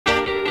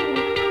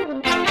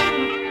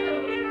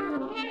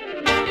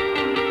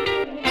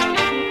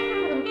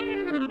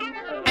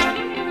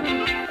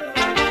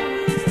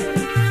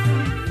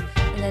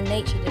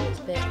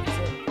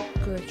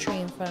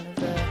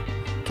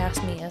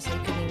so you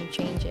couldn't even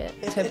change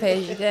it to pay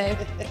as you go.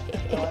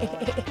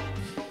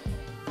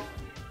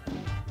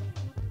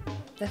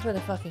 They're full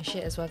of fucking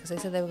shit as well, because they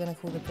said they were going to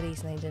call the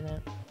police and they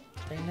didn't.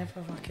 They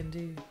never fucking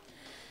do.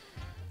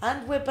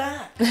 And we're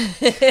back.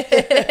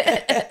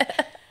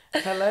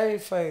 Hello,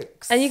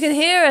 folks. And you can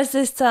hear us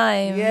this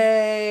time.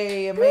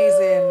 Yay,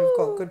 amazing. We've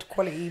got good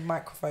quality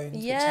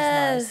microphones,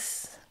 Yes. which is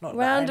nice. Not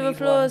Round of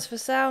applause for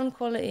sound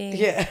quality.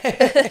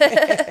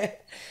 Yeah.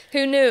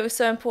 Who knew it was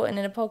so important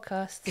in a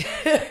podcast?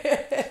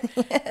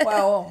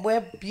 Well,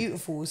 we're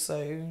beautiful,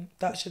 so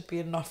that should be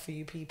enough for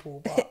you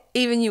people. But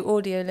even you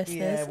audio listeners.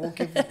 yeah, we'll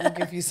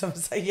give you some.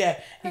 So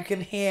yeah, you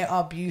can hear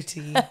our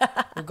beauty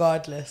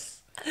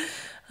regardless.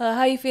 How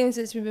are you feeling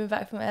since we've been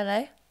back from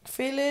LA?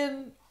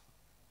 Feeling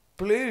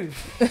blue.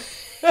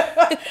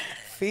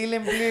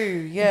 Feeling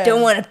blue, yeah.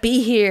 Don't want to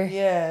be here.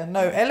 Yeah,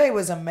 no, LA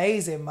was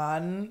amazing,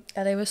 man.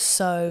 LA was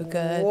so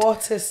good.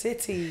 What a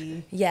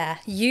city. Yeah,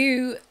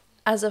 you,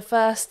 as a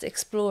first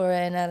explorer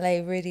in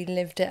LA, really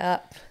lived it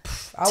up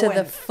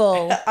the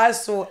full. I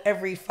saw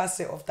every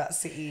facet of that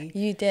city.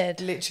 You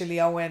did. Literally,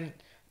 I went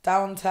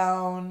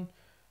downtown,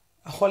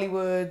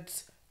 Hollywood,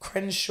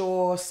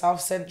 Crenshaw,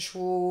 South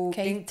Central,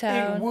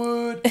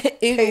 Inglewood,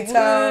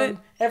 K-Town,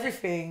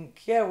 everything.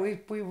 Yeah, we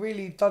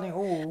really done it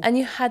all. And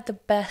you had the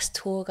best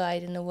tour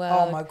guide in the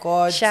world. Oh my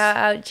God. Shout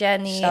out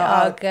Jenny, Shout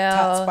our out girl.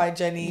 Tats by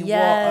Jenny.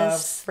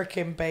 Yes. What a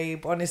freaking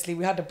babe. Honestly,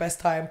 we had the best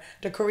time.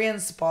 The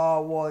Korean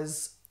spa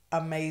was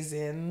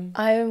amazing.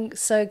 I'm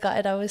so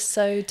gutted. I was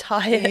so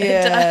tired.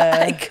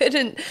 Yeah. I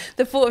couldn't.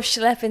 The thought of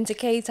schlepping to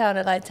K-Town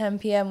at like 10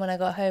 p.m. when I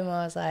got home,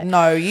 I was like...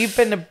 No, you've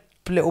been a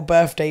little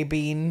birthday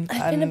bean.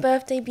 I've been a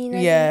birthday bean.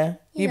 Yeah.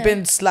 You've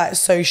been like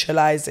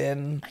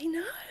socialising. I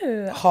know.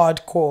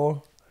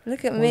 Hardcore.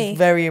 Look at me.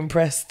 Very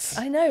impressed.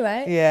 I know,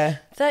 right? Yeah.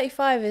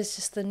 35 is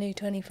just the new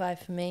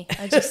 25 for me.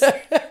 I just,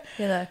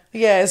 you know.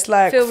 Yeah, it's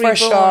like feel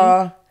fresher,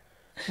 reborn.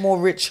 more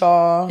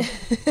richer,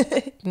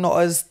 not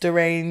as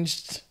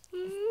deranged.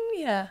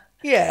 Yeah.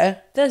 Yeah.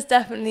 There's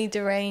definitely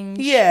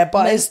deranged. Yeah,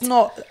 but it's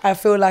not, I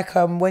feel like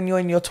when you're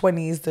in your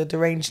 20s, the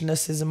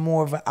derangedness is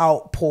more of an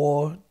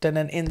outpour than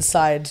an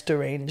inside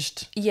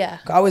deranged. Yeah.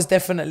 I was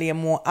definitely a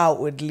more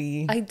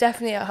outwardly. I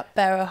definitely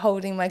better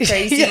holding my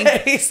crazy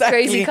Yeah,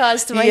 exactly. crazy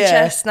cards to my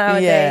chest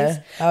nowadays.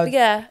 Yeah. But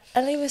yeah,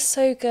 LA was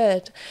so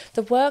good.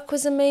 The work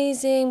was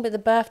amazing, but the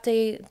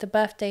birthday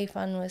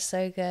fun was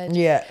so good.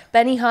 Yeah.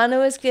 Benihana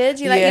was good.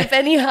 You like your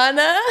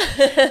Benihana?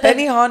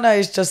 Benihana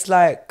is just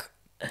like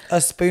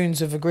a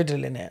spoons with a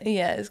griddle in it.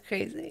 Yeah, it's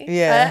crazy.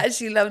 Yeah. I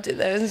actually loved it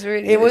though.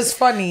 It was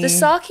funny. The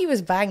sake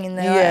was banging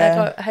though.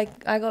 Yeah.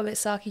 I got a bit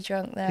sake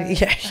drunk there.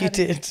 Yeah, you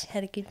did.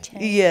 Had a good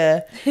time.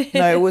 Yeah.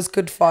 No, it was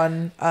good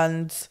fun.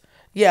 And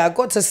yeah, I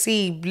got to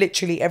see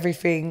literally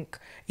everything,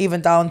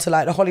 even down to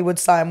like the Hollywood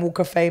sign, Walk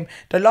of Fame.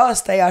 The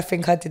last day I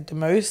think I did the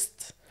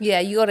most. Yeah,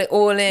 you got it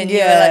all in. Yeah.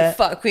 You were like,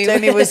 fuck.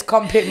 Jenny was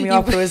come pick me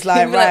up. It was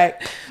like, right.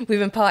 We've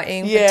been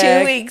partying for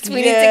 2 weeks. We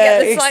need to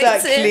get the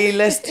sights exactly. in.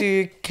 Let's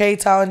do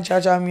K-Town,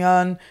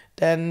 Jajangmyeon,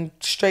 then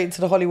straight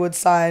to the Hollywood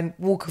sign,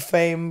 Walk of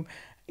Fame,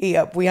 eat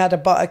up. We had a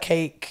butter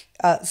cake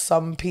at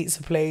some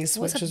pizza place.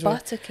 What's which a was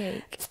butter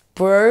cake?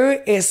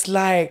 Bro, it's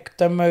like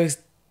the most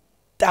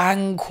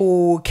dang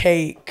cool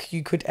cake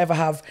you could ever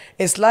have.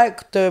 It's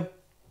like the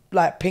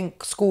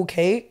pink school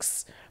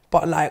cakes,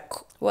 but like...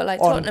 What,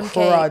 like on Tottenham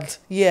crud. cake?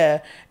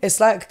 Yeah,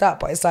 it's like that,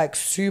 but it's like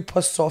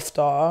super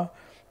softer,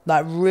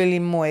 like really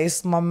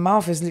moist. My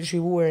mouth is literally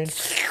watering.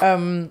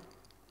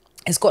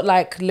 It's got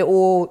like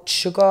little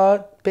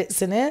sugar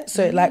bits in it,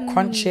 so it like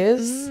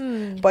crunches.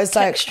 But it's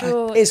like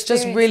it's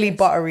just really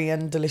buttery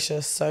and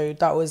delicious. So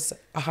that was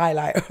a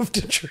highlight of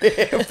the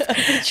trip.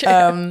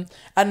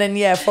 And then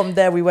yeah, from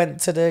there we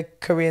went to the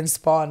Korean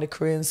spa, and the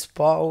Korean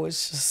spa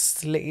was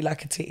just literally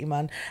like a titty,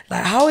 man.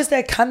 Like, how is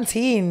their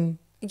canteen?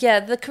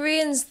 Yeah, the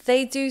Koreans,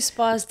 they do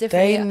spas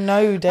differently. They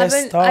know their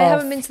stuff. I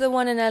haven't been to the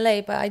one in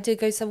LA, but I did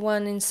go to the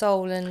one in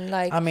Seoul and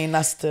like... I mean,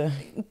 that's the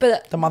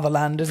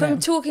motherland, isn't it? From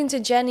talking to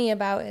Jenny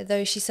about it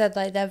though, she said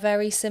like they're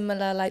very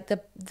similar, like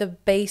the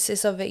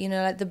basis of it, you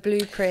know, like the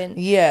blueprint.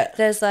 Yeah.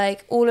 There's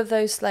like all of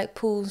those like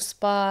pools,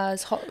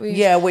 spas, hot rooms.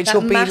 Yeah, which will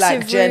be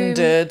like room.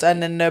 gendered,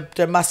 and then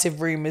the massive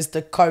room is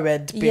the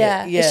co-ed bit.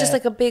 Yeah, it's just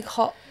like a big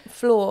hot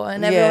floor,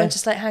 and everyone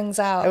just like hangs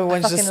out.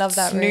 Everyone's I fucking just love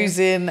that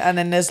snoozing, room. and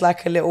then there was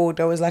like a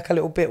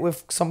little bit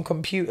with some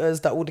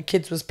computers that all the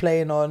kids was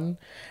playing on,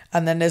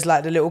 and then there's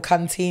like the little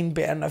canteen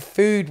bit, and the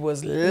food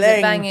was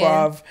laying,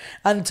 bruv.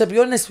 And to be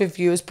honest with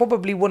you, it's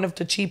probably one of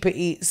the cheaper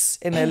eats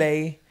in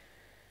LA.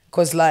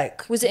 Because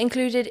like... Was it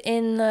included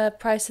in the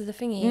price of the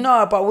thingy?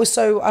 No, but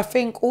also I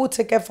think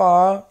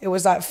altogether it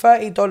was like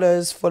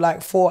 $30 for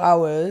like 4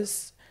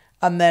 hours.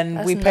 And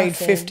then we paid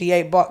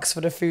 $58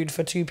 for the food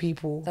for 2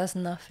 people. That's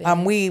nothing.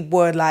 And we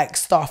were like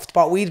stuffed,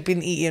 but we'd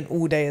been eating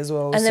all day as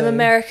well. And them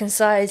American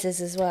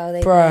sizes as well.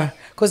 Bruh.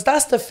 Because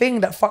that's the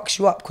thing that fucks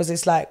you up. Because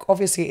it's like,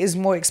 obviously it is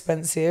more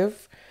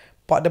expensive,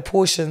 but the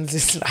portions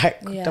is like,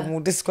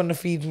 this is going to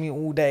feed me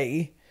all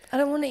day. I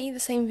don't want to eat the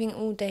same thing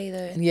all day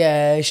though.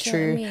 Yeah, it's Do you know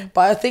true. what I mean?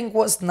 But I think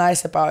what's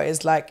nice about it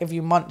is like if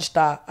you munch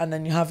that and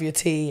then you have your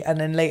tea and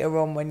then later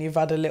on when you've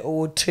had a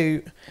little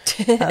toot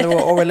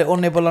or a little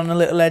nibble on a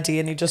little Eddie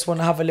and you just want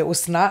to have a little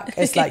snack,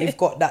 it's like you've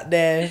got that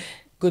there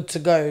good to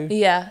go.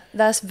 Yeah,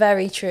 that's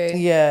very true.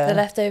 Yeah. The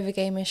leftover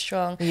game is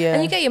strong. Yeah.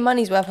 And you get your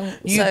money's worth.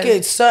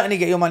 Certainly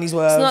get your money's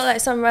worth. It's not like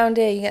some round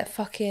here you get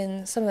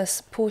fucking some of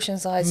the portion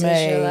sizes.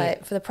 You're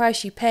like for the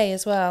price you pay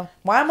as well.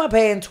 Why am I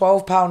paying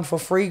 £12 for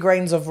 3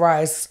 grains of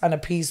rice and a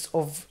piece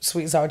of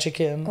sweet and sour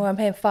chicken? Or I'm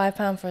paying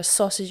 £5 for a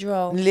sausage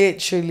roll.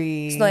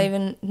 Literally. It's not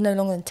even no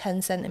longer than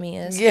 10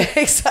 centimeters. Yeah,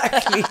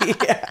 exactly.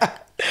 Yeah.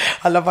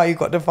 I love how you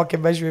got the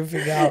fucking measuring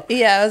thing out.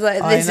 Yeah, I was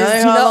like, this I know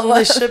is how not long what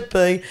this should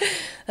be.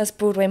 That's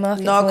Broadway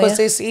market. No, because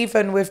it's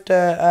even with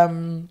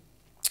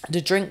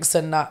the drinks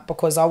and that,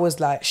 because I was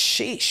like,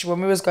 sheesh,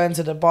 when we was going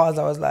to the bars,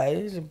 I was like,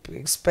 it's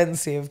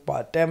expensive,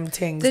 but them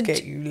things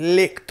get you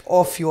licked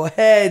off your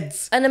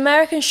heads. An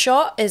American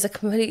shot is a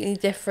completely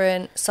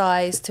different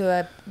size to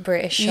a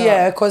British shot.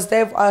 Yeah, because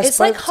it's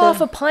like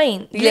half a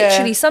pint,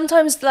 literally.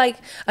 Sometimes like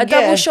a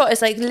double shot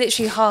is like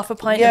literally half a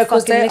pint of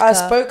fucking liquor. I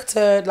spoke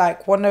to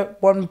like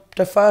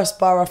the first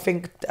bar I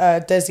think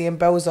Desi and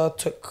Belza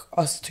took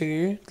us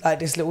to, like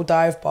this little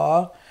dive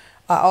bar.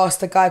 I asked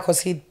the guy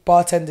because he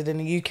bartended in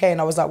the UK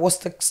and I was like, what's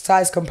the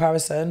size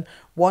comparison?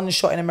 1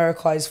 shot in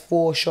America is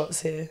 4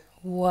 shots here.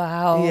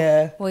 Wow.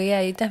 Yeah. Well,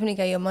 yeah, you definitely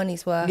get your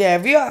money's worth.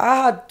 Yeah,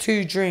 I had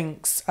 2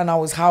 drinks and I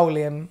was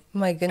howling.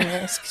 My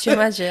goodness. Could you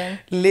imagine?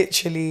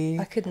 Literally.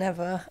 I could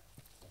never.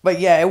 But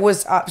yeah, it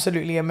was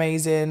absolutely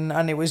amazing.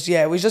 And it was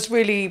just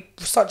really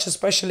such a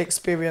special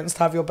experience to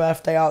have your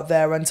birthday out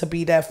there and to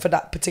be there for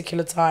that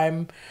particular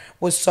time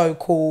was so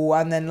cool.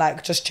 And then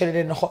like just chilling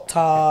in the hot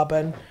tub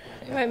and...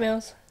 Right,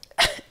 Mills.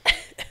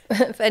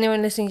 For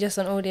anyone listening just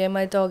on audio,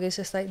 my dog is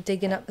just like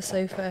digging up the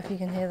sofa, if you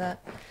can hear that.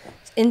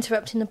 It's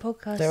interrupting the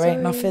podcast. There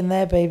ain't nothing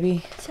there,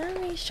 baby. Sorry,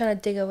 she's trying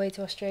to dig her way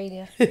to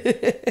Australia.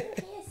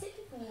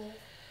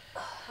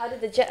 How did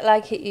the jet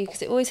lag hit you?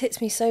 Because it always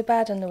hits me so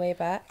bad on the way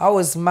back. I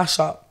was mash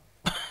up.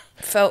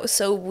 Felt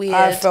so weird.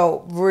 I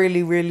felt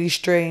really, really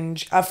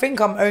strange. I think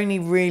I'm only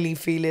really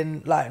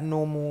feeling like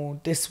normal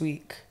this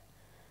week.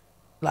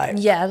 Like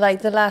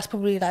like the last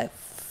probably like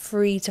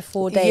 3 to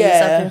 4 days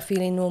I've been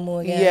feeling normal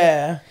again.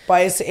 Yeah,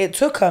 but it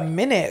took a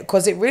minute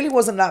because it really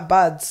wasn't that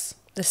bad.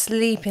 The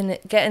sleep in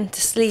it, getting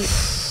to sleep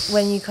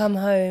when you come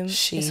home is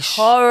Sheesh.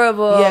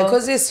 horrible. Yeah,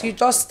 because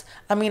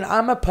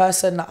I'm a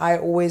person that I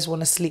always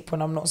want to sleep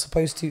when I'm not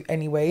supposed to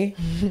anyway.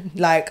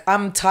 Like,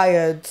 I'm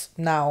tired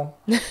now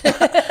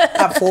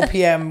at 4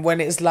 p.m.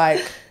 when it's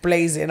like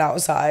blazing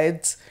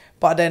outside.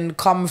 But then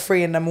come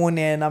 3 in the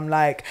morning, I'm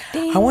like,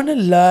 I want to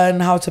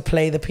learn how to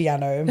play the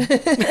piano.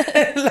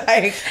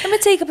 Like, I'm going to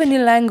take up a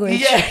new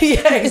language.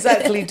 Yeah,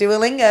 exactly.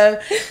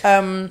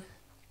 Duolingo.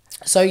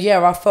 So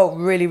yeah, I felt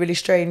really, really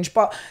strange.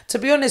 But to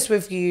be honest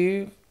with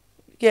you,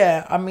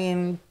 yeah, I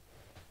mean,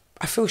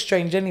 I feel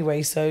strange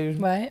anyway. So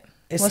right.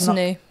 It's What's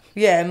new?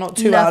 Yeah, not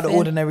too out of the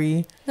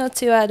ordinary. Not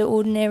too out of the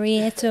ordinary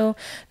at all.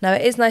 No,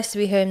 it is nice to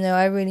be home though.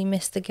 I really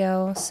miss the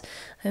girls.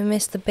 I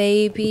miss the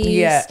babies.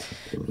 Yeah.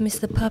 I miss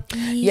the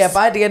puppies. Yeah,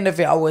 by the end of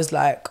it, I was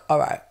like, all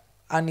right,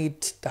 I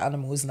need the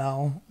animals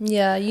now.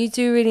 Yeah, you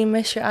do really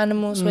miss your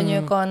animals when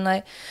you're gone.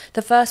 Like,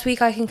 the first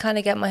week I can kind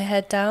of get my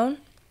head down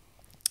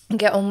and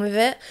get on with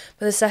it,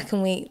 but the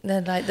second week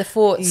then like the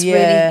thoughts really,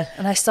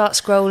 and I start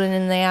scrolling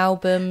in the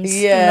albums.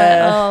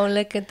 Yeah. Like, oh,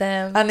 look at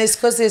them. And it's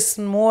because it's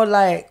more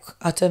like,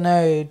 I don't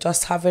know,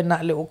 just having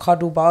that little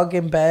cuddle bug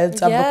in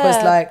bed. And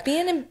because like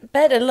being in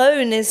bed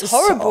alone is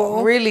horrible.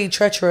 So really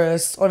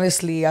treacherous,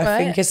 honestly. I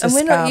think it's a scam.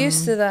 And we're not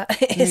used to that.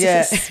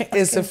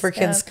 It's a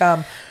freaking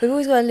scam. We've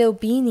always got a little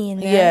beanie in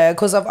there. Yeah,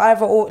 because I've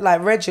either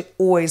like Reg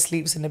always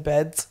sleeps in the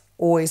bed,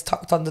 always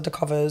tucked under the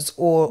covers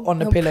or on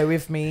the pillow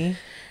with me.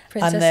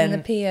 Princess and then, in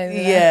the pee over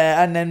there.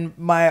 Yeah, and then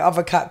my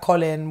other cat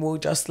Colin will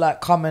just like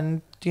come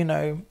and, you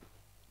know,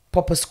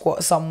 pop a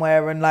squat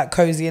somewhere and like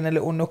cozy in a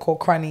little nook or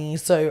cranny.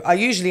 So I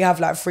usually have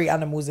like 3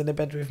 animals in the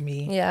bed with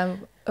me. Yeah,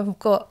 I've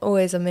got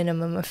always a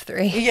minimum of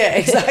 3. Yeah,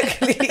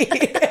 exactly.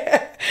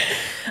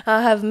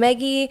 I have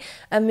Meggie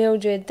and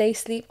Mildred. They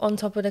sleep on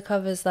top of the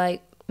covers.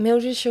 Like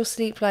Mildred, she'll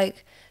sleep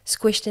like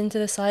squished into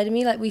the side of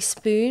me, like we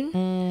spoon.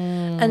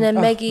 And then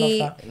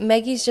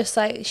Maggie's just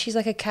like, she's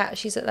like a cat.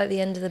 She's at like the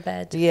end of the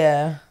bed.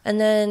 Yeah. And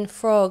then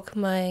Frog,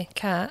 my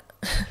cat.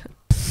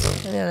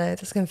 I don't know,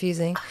 that's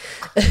confusing.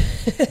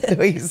 The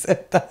way you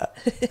said that.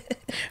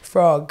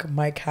 Frog,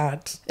 my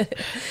cat.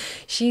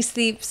 She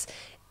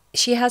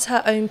has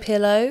her own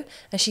pillow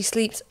and she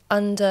sleeps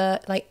under,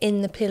 like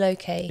in the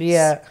pillowcase.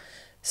 Yeah.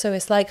 So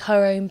it's like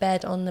her own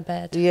bed on the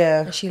bed.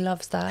 Yeah. And she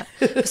loves that.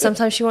 But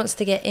sometimes she wants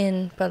to get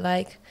in, but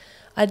like,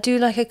 I do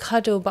like a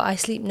cuddle, but I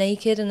sleep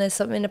naked, and there's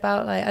something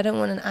about like I don't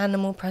want an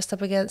animal pressed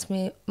up against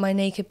my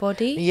naked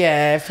body.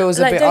 Yeah, it feels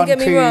a Like, bit don't uncouth.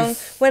 get me wrong.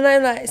 When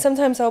I'm like,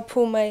 sometimes I'll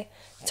pull my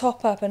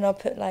top up and I'll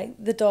put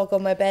like the dog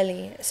on my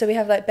belly, so we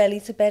have like belly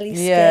to belly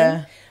skin.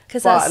 Yeah.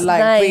 Because But that's like,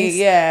 nice.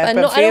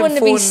 but not, I don't want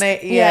to be it's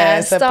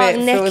a stark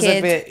bit, naked feels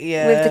a bit,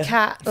 with the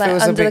cat like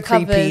feels a under the bit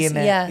creepy, covers.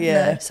 innit?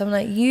 No. So I'm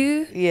like,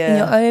 you in Yeah.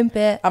 your own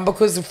bit. And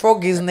because the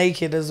frog is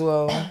naked as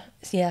well.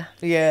 Yeah.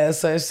 Yeah,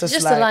 so it's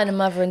just a line a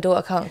mother and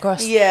daughter can't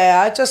cross.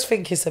 Yeah, I just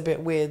think it's a bit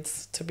weird,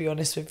 to be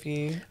honest with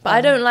you. But I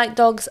don't like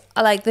dogs.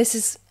 I like, this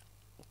is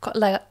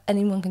like,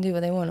 anyone can do what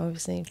they want,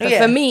 obviously. But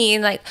Yeah. for me,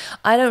 like,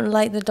 I don't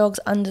like the dogs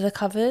under the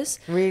covers.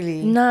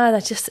 Really? Nah,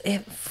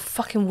 it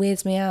fucking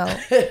weirds me out.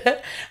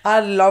 I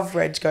love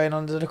Reg going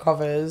under the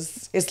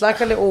covers. It's like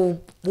a little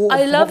water.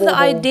 I love the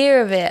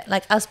idea of it,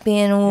 like us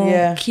being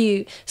all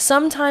cute.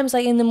 Sometimes,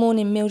 like in the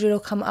morning, Mildred will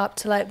come up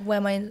to like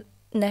where my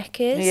neck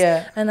is,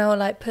 and I'll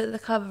like put the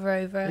cover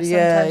over her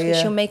sometimes,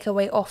 because she'll make her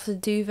way off the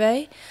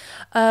duvet.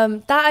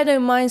 That I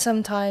don't mind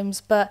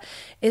sometimes, but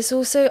it's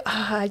also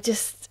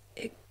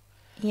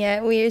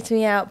it weirds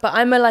me out. But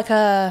I'm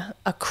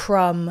a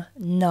crumb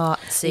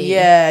Nazi.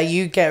 Yeah,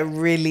 you get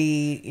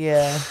really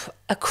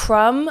A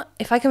crumb.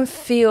 If I can't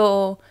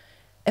feel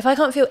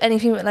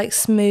anything but like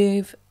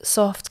smooth,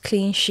 soft,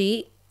 clean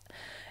sheet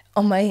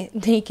on my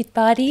naked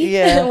body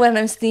when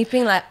I'm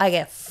sleeping, like I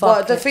get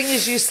fucked. But the thing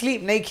is, you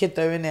sleep naked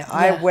though, innit?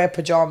 I wear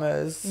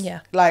pajamas.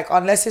 Yeah. Like,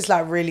 unless it's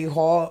like really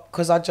hot,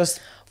 because I just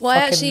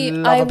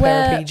fucking I love a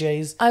wear pair of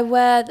PJs. I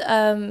wear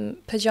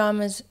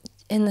pajamas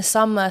in the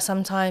summer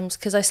sometimes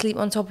because I sleep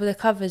on top of the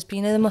covers, but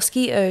you know the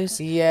mosquitoes.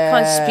 Yeah.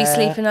 Can't just be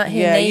sleeping out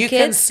here naked. You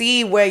can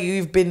see where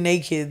you've been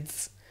naked.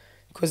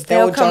 Because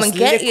They'll they'll come just and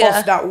get lick ya.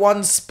 off that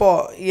one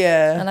spot.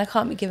 Yeah. And I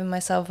can't be giving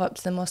myself up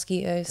to the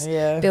mosquitoes.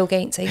 Yeah. Bill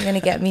Gates ain't going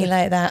to get me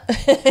like that.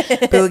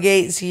 Bill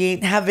Gates, you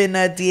ain't having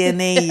a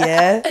DNA,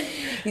 yeah?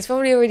 He's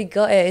probably already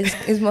got it.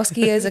 His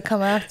mosquitoes have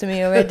come after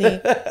me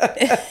already.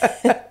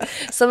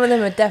 Some of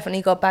them have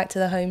definitely got back to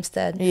the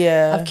homestead.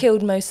 Yeah. I've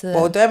killed most of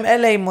them. Well, them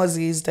LA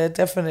mozzies, they're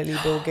definitely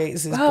Bill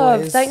Gates' Oh,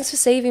 boys. thanks for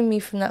saving me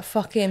from that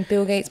fucking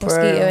Bill Gates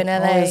mosquito in LA.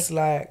 I was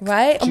like,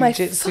 right? On my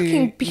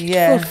fucking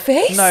beautiful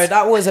face. No,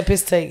 that was a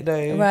piss take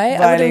though. Right?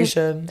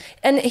 Violation.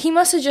 And he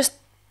must have just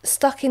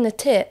stuck in the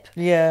tip.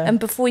 Yeah. And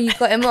before you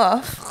got him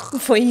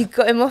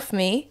off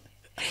me,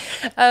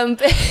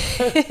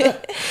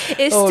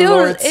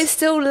 it's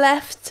still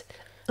left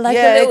like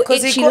a little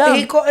itchy lump.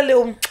 He got a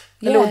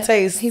little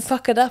taste. He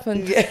fucked it up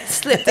and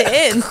slipped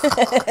it in.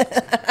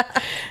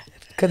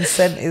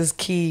 Consent is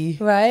key.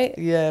 Right?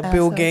 Yeah,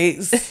 Bill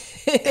Gates.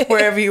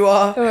 Wherever you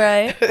are.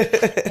 Right.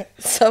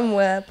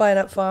 Somewhere buying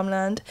up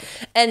farmland.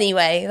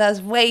 Anyway,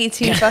 that's way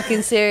too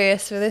fucking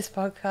serious for this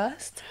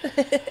podcast.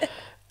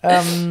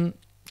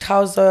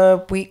 How's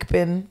the week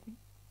been?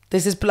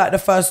 This is like the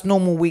first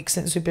normal week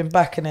since we've been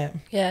back in it.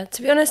 Yeah,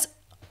 to be honest,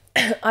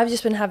 I've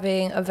just been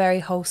having a very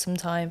wholesome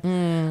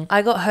time.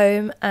 I got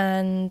home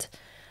and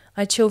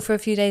I chilled for a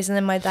few days, and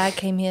then my dad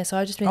came here, so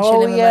I've just been chilling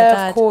with my dad. Oh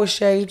yeah, of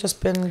course, yeah. You've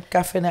just been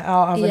gaffing it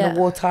out, having the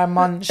wartime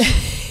munch.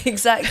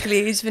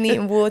 Exactly. He's been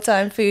eating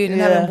wartime food and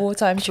having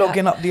wartime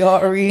clogging up the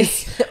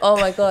arteries. Oh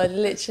my god,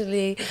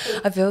 literally,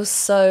 I feel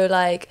so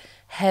like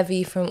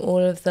heavy from all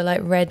of the like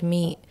red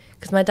meat.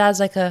 Because my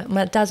dad's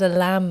a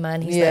lamb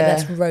man. He's like,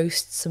 let's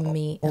roast some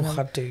meat. Oh,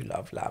 I do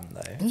love lamb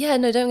though. Yeah,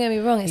 no, don't get me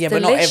wrong. It's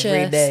delicious. But not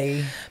every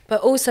day.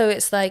 But also,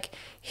 it's like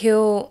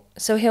he'll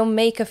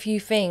make a few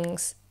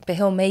things, but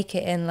he'll make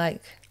it in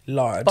like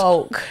lard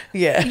bulk.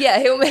 Yeah,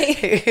 he'll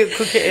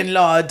cook it in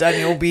lard and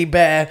it'll be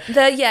bare.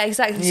 Yeah,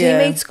 exactly. So he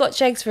made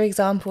Scotch eggs, for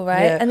example,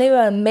 right? And they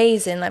were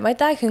amazing. Like, my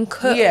dad can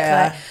cook.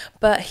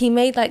 But he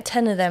made like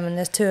 10 of them, and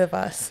there's 2 of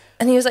us.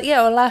 And he was like,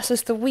 it'll last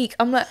us the week.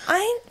 I'm like,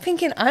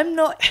 I'm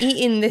not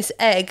eating this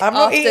egg. I'm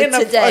not eating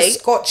a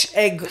Scotch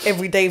egg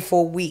every day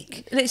for a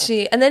week.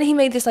 Literally. And then he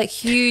made this like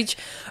huge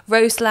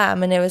roast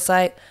lamb, and it was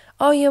like,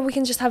 oh yeah, we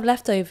can just have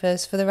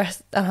leftovers for the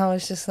rest. And I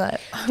was just like,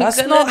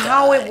 that's not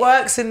how it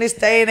works in this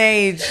day and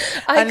age.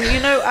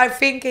 I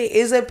think it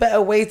is a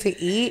better way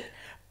to eat,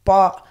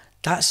 but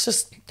that's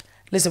just...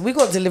 Listen, we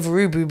got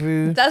Deliveroo,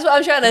 boo-boo. That's what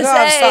I'm trying to say.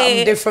 Have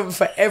something different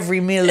for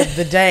every meal of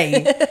the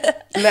day,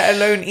 let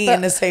alone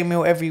eating the same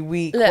meal every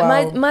week. Look,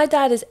 wow. my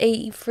dad is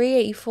 83,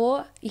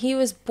 84. He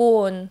was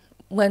born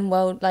when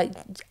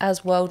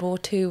as World War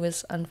II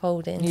was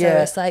unfolding. So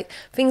it's like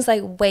things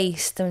like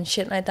waste and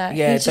shit like that.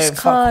 Yeah, he just don't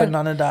fuck with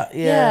none of that.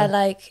 Yeah,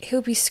 like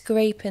he'll be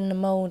scraping the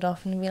mold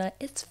off and be like,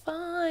 it's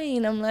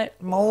fine. I'm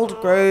like,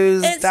 mold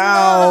grows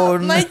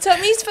down. My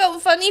tummy's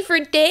felt funny for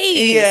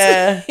days.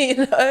 Yeah.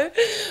 You know?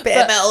 Bit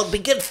of mold be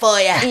good for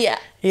you. Yeah.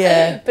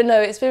 Yeah. But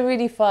no, it's been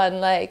really fun.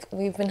 Like,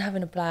 we've been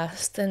having a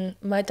blast, and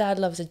my dad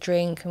loves a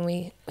drink,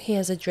 and he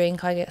has a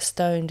drink, I get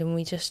stoned, and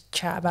we just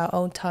chat about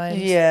old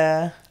times.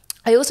 Yeah.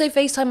 I also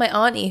FaceTime my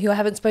auntie, who I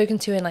haven't spoken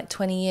to in like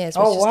 20 years.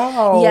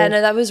 Wow. Yeah,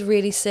 no, that was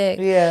really sick.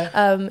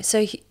 Yeah.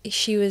 So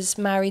she was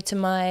married to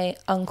my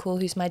uncle,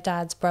 who's my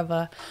dad's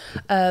brother.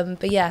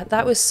 But yeah,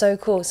 that was so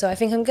cool. So I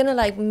think I'm going to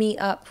like meet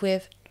up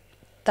with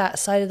that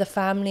side of the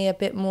family a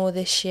bit more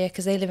this year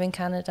because they live in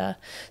Canada.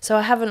 So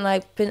I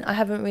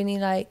haven't really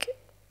like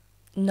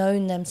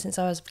known them since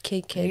I was a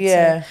kid.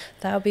 Yeah. So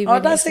that'll be really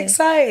that's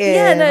exciting.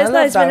 Yeah, no, it's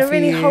nice. It's been a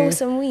really you.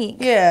 wholesome week.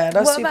 Yeah,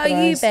 that's What super about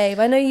nice. you, babe?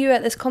 I know you were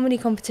at this comedy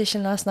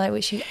competition last night,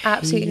 which you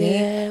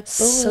absolutely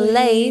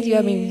slayed. You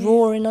had me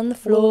roaring on the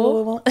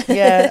floor.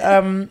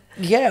 Yeah,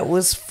 it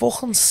was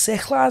fucking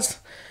sick, lads.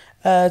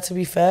 To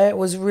be fair, it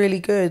was really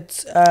good.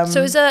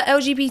 So it's a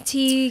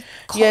LGBT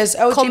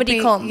comedy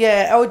comp.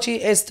 Yeah,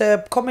 it's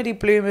the Comedy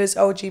Bloomers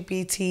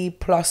LGBT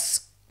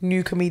plus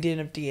new comedian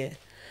of the year.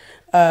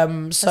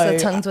 So That's a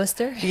tongue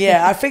twister.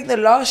 Yeah, I think the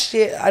last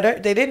year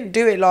they didn't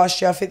do it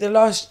last year. I think the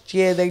last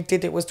year they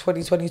did it was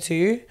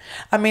 2022.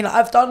 I mean,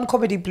 I've done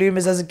Comedy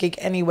Bloomers as a gig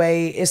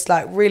anyway. It's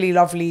like really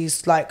lovely,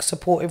 it's like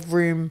supportive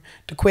room.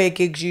 The queer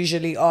gigs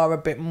usually are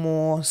a bit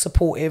more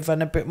supportive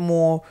and a bit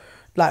more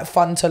like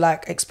fun to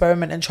like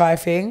experiment and try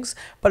things.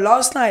 But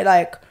last night,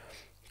 like,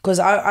 because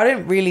I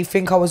didn't really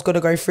think I was gonna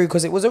go through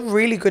because it was a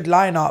really good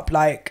lineup,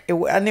 like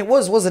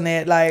wasn't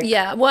it? Like,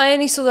 yeah, well, I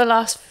only saw the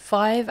last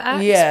 5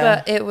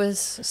 acts, but it was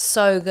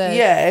so good.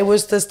 Yeah, it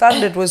was, the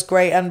standard was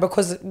great, and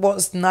because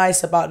what's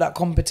nice about that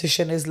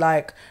competition is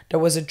like there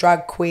was a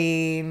drag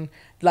queen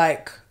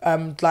like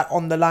on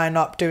the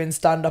lineup doing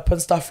stand up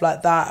and stuff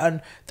like that,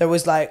 and there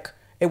was like,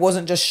 it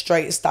wasn't just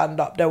straight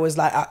stand-up. There was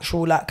like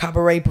actual like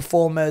cabaret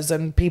performers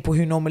and people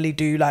who normally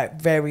do like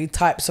varied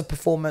types of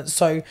performance.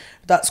 So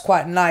that's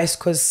quite nice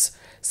because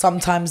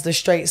sometimes the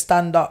straight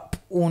stand-up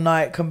all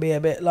night can be a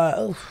bit like,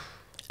 oh.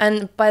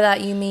 And by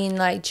that you mean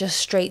like just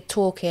straight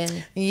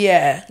talking?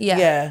 Yeah.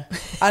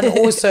 And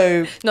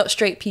also... not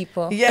straight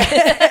people. Yeah.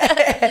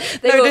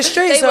 The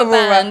straights were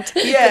banned.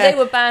 Yeah. But they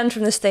were banned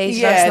from the stage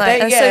last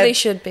night, and so they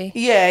should be.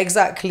 Yeah,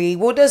 exactly.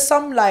 Well, there's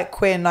some like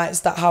queer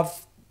nights that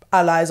have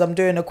allies. I'm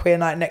doing a queer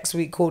night next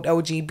week called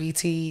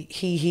LGBT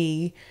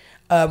He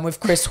with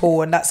Chris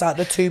Hall, and that's at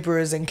the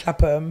Tuberers in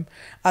Clapham,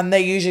 and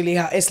they usually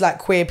it's like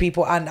queer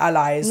people and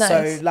allies. Nice.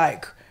 So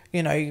like,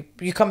 you know,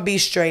 you can be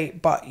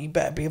straight, but you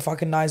better be a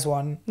fucking nice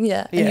one.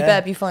 Yeah, and you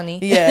better be funny.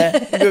 Yeah,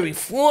 you better be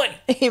funny.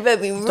 You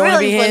better be really funny. Don't want to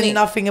be hearing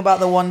nothing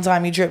about the one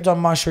time you tripped on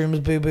mushrooms,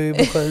 boo boo,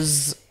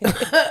 because we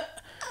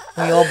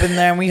all been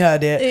there and we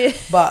heard it.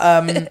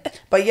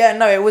 But yeah,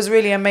 no, it was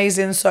really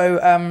amazing.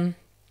 So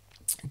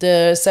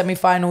the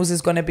semi-finals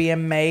is going to be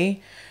in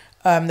May.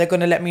 They're going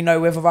to let me know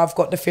whether I've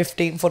got the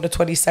 15th or the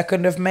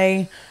 22nd of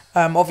May.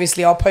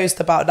 Obviously, I'll post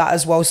about that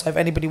as well. So if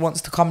anybody wants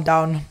to come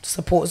down,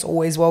 support's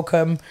always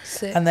welcome.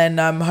 Sick. And then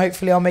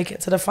hopefully I'll make it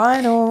to the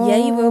final. Yeah,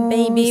 you will,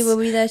 baby. We'll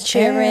be there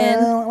cheering.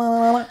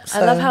 Yeah.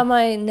 I love how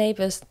my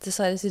neighbours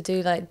decided to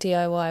do like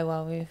DIY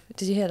while we...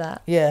 Did you hear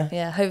that? Yeah.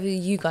 Yeah, hopefully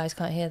you guys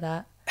can't hear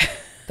that.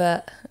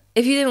 But...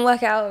 if you didn't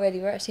work it out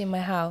already, we're actually in my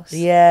house.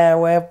 Yeah,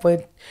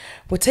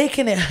 we're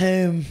taking it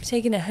home.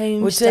 Taking it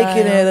home. We're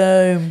taking it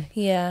home.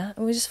 Yeah,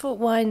 and we just thought,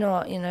 why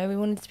not? You know, we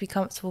wanted to be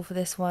comfortable for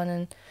this one,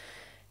 and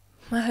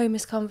my home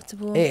is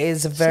comfortable. It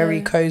is a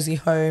very cozy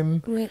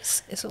home.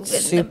 It's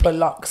super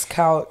luxe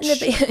couch.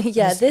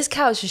 Yeah, this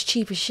couch is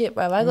cheap as shit,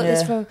 bro. I got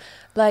this from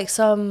like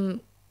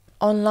some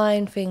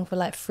online thing for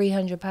like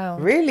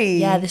 £300. Really?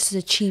 Yeah, this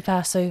is a cheap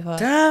ass sofa.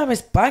 Damn,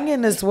 it's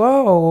banging as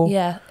well.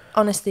 Yeah,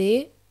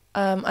 honestly.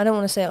 I don't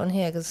want to say it on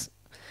here but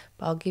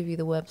I'll give you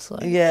the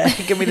website. Yeah,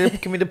 give me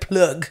the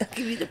plug.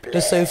 Give me the plug.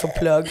 The sofa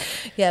plug.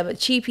 Yeah, but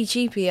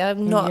cheapy.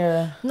 I'm not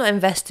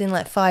investing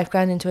like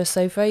 £5,000 into a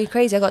sofa. Are you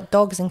crazy? I got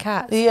dogs and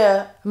cats.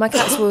 Yeah. My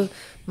cats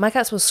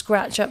will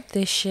scratch up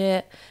this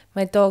shit.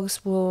 My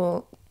dogs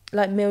will,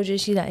 like Mildred,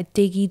 she's like a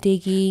diggy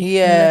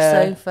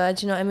on the sofa.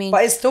 Do you know what I mean?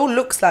 But it still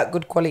looks like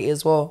good quality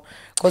as well.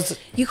 Cause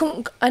you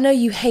can. I know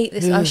you hate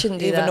this. I shouldn't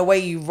do that. Even the way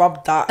you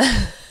rub that.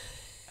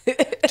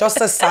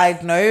 Just a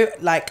side note,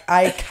 like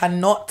I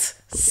cannot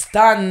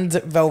stand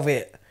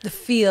velvet. The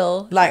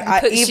feel, like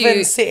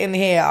sitting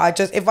here,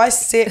 if I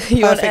sit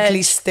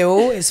perfectly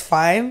still, it's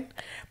fine.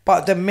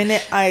 But the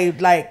minute I'm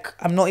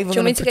not even. Do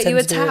you want me to get you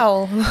a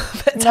towel?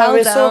 No,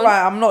 it's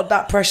alright. I'm not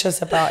that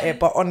precious about it.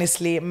 But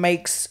honestly, it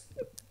makes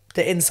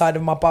the inside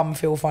of my bum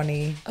feel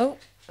funny. Oh.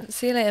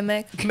 See you later,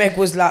 Meg. Meg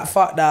was like,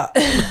 fuck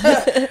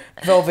that.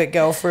 Velvet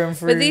girl through and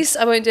through. But these,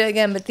 I won't do it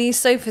again, but these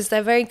sofas,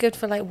 they're very good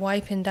for like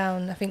wiping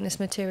down. I think this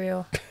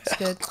material is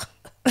good.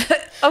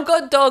 I've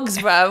got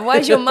dogs, bro. Why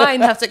does your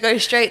mind have to go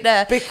straight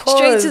there? Because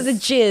straight to the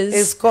jizz.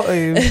 It's got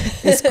to.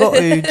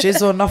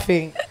 Jizz or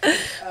nothing.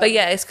 But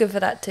yeah, it's good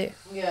for that too.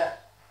 Yeah.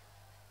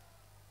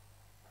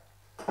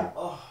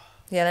 Oh.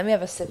 Yeah, let me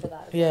have a sip of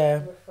that. Yeah.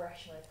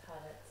 Refresh my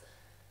palate.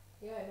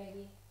 You alright,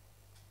 Maggie?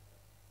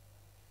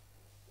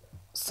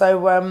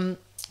 So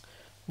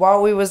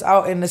while we was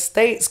out in the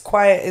States,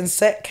 Quiet in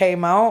Set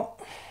came out.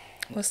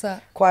 What's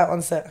that? Quiet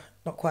on Set.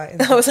 Not Quiet in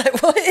Set. I was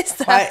like, what is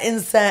that? Quiet in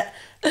Set.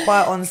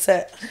 Quiet on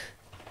Set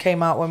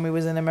came out when we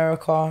was in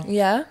America.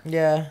 Yeah?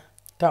 Yeah.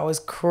 That was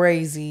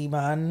crazy,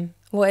 man.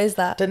 What is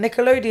that? The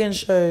Nickelodeon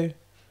show.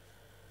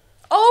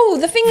 Oh,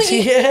 the thing that you...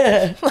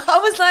 Yeah. I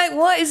was like,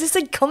 what? Is this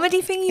a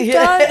comedy thing you've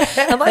done?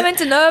 Am I meant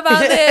to know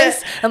about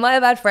this? Am I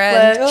a bad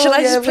friend? Like, Should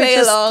I just play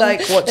along?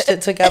 Like, watched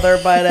it together,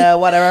 but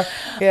whatever.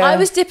 Yeah. I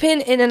was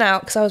dipping in and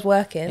out because I was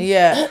working.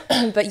 Yeah.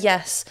 But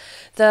yes,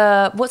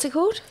 the... What's it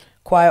called?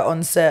 Quiet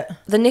on Set.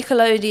 The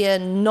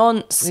Nickelodeon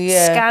nonce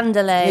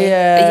scandale.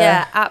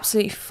 Yeah,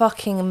 absolutely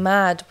fucking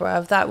mad,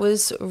 bruv. That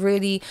was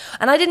really...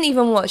 And I didn't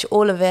even watch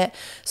all of it.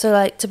 So,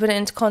 like, to put it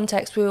into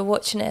context, we were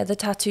watching it at the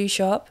tattoo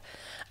shop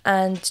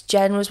and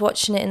Jen was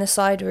watching it in the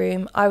side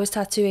room. I was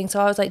tattooing, so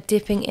I was, like,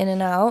 dipping in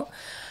and out.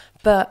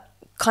 But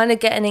kind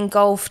of getting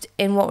engulfed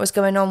in what was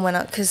going on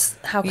because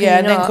how can you not?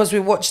 And then because we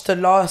watched the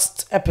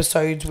last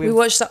episode. We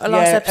watched the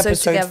last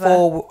episode together.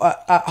 4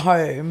 at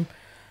home.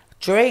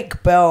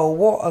 Drake Bell,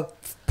 what a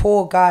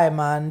poor guy,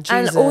 man.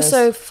 Jesus. And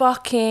also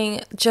fucking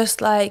just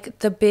like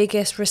the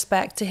biggest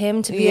respect to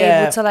him to be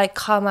able to like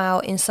come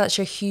out in such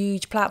a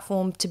huge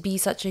platform, to be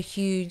such a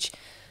huge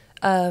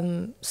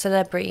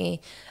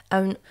celebrity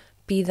and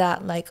be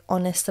that like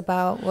honest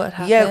about what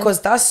happened. Yeah,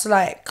 because that's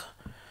like,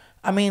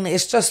 I mean,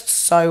 it's just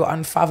so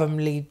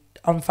unfathomably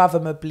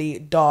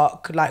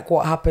dark. Like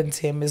what happened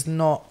to him is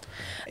not,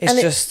 it's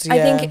just,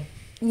 I think,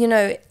 you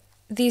know,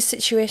 these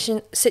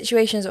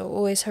situations are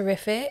always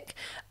horrific,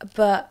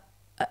 but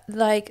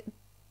like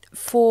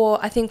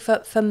I think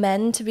for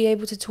men to be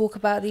able to talk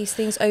about these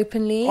things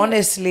openly,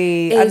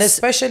 honestly, and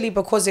especially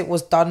because it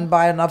was done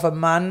by another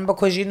man,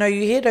 because you know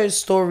you hear those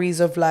stories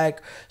of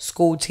like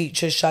school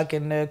teachers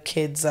shagging their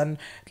kids and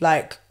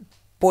like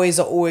boys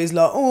are always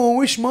like, oh, I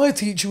wish my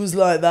teacher was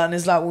like that, and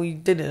it's like, well, you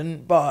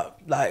didn't, but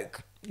like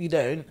you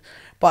don't.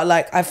 But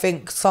like, I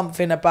think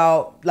something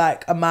about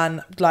like a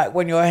man, like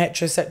when you're a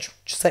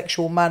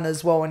heterosexual man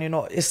as well, and you're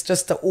not, it's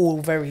just all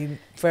very,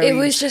 very. It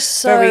was just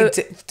so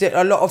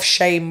a lot of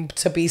shame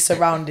to be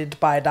surrounded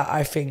by that.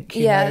 I think.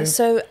 You know?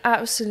 So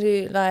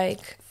absolute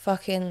like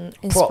fucking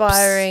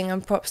inspiring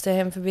and props to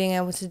him for being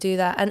able to do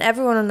that, and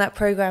everyone on that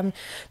program,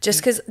 just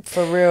because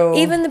for real,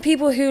 even the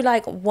people who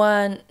like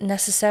weren't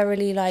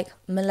necessarily like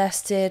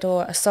molested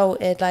or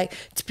assaulted, like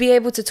to be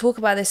able to talk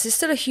about this is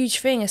still a huge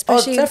thing,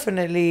 especially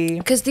definitely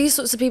because these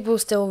sorts of people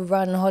still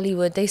run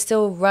Hollywood, they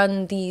still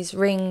run these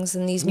rings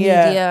and these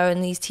media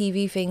and these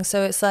TV things,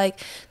 so it's like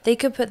they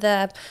could put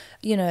their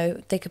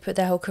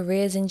whole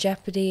careers in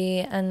jeopardy,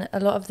 and a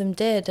lot of them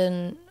did,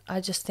 and I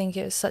just think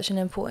it was such an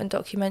important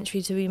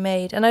documentary to be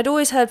made. And I'd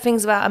always heard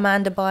things about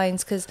Amanda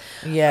Bynes because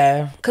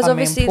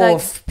obviously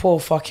poor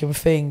fucking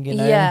thing, you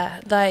know.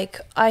 Yeah,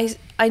 like I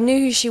knew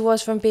who she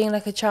was from being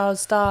like a child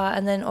star,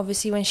 and then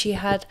obviously when she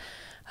had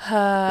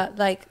her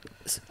like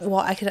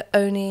what I could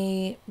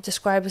only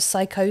describe as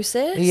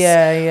psychosis.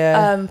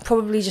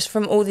 Probably just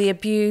from all the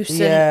abuse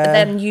and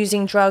then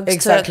using drugs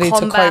to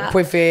cope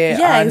with it.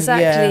 Yeah,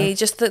 exactly.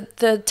 Just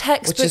the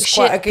textbook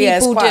shit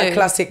people do. Quite a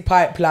classic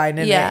pipeline,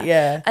 isn't it?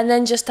 Yeah. And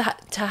then just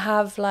to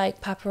have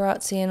like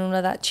paparazzi and all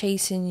of that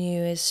chasing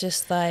you is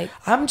just like...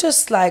 I'm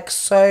just like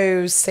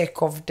so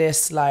sick of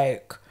this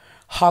like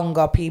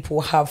hunger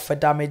people have for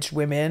damaged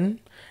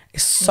women.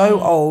 It's so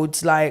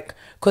old, like,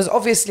 because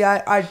obviously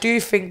I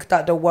do think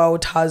that the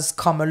world has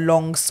come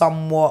along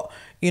somewhat,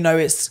 you know.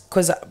 It's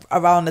because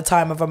around the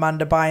time of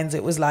Amanda Bynes,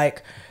 it was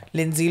like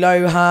Lindsay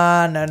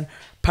Lohan and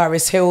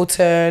Paris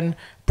Hilton,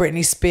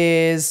 Britney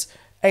Spears,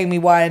 Amy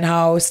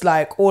Winehouse,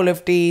 like all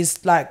of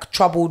these like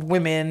troubled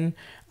women,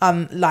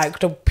 like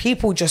the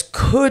people just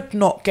could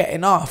not get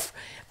enough.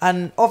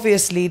 And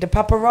obviously the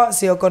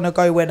paparazzi are going to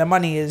go where the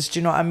money is, do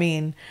you know what I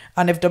mean?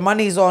 And if the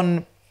money's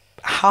on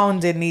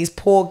hounding these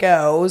poor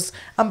girls,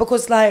 and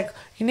because like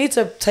you need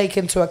to take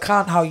into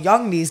account how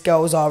young these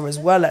girls are as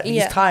well at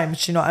these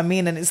times, you know what I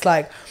mean? And it's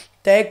like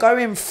they're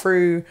going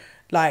through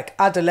like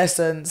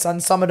adolescence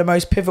and some of the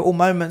most pivotal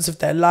moments of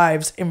their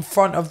lives in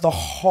front of the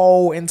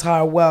whole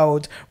entire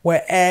world,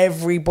 where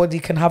everybody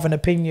can have an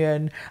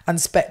opinion and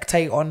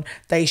spectate on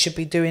they should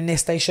be doing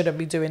this, they shouldn't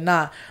be doing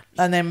that.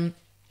 And then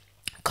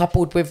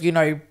coupled with, you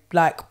know,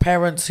 like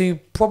parents who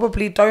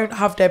probably don't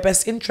have their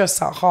best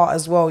interests at heart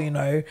as well, you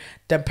know.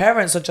 Their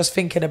parents are just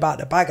thinking about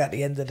the bag at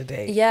the end of the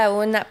day. Yeah, well,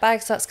 when that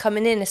bag starts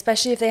coming in,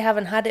 especially if they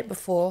haven't had it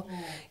before,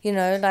 you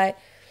know, like,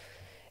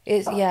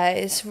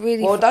 it's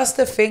really... Well, that's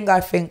the thing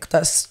I think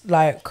that's,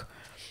 like,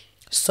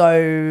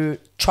 so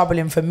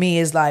troubling for me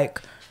is,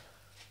 like,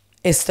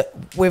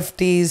 with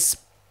these,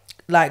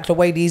 like, the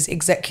way these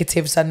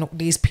executives and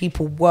these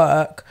people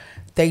work,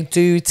 they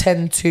do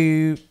tend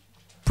to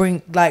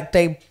bring, like,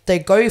 they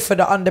go for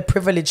the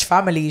underprivileged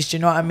families, do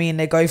you know what I mean?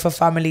 They go for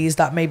families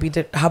that maybe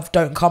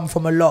don't come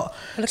from a lot.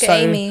 Look at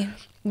Amy.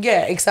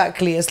 Yeah,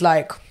 exactly. It's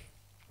like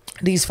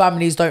these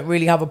families don't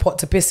really have a pot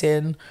to piss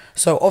in,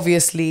 so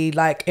obviously,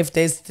 like, if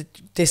there's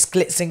this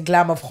glitz and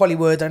glam of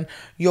Hollywood, and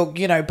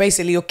you know,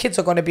 basically your kids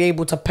are going to be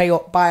able to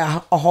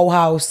buy a whole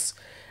house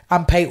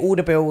and pay all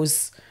the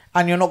bills,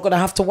 and you're not going to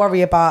have to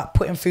worry about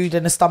putting food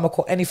in the stomach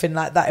or anything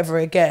like that ever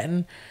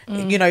again.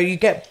 You know, you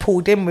get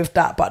pulled in with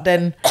that, but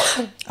then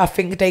I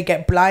think they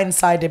get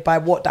blindsided by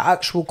what the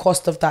actual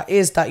cost of that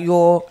is,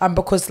 and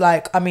because,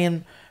 like, I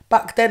mean,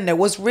 back then there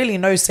was really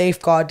no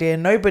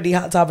safeguarding. Nobody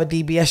had to have a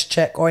DBS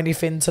check or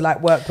anything to like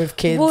work with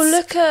kids. Well,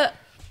 look at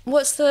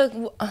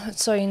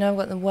sorry, I've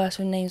got the worst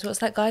with names. What's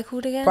that guy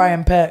called again?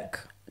 Brian Peck.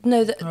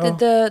 No,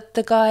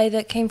 the guy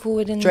that came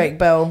forward in Drake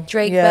Bell.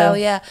 Bell,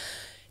 yeah.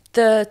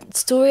 The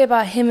story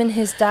about him and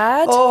his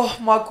dad. Oh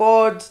my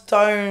God,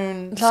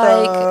 don't.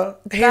 Like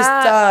his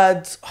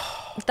dad.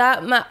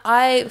 That man,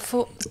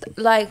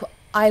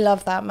 I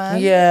love that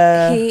man.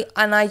 Yeah.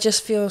 And I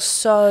just feel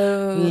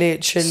so...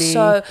 Literally.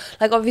 So,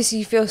 like, obviously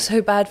you feel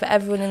so bad for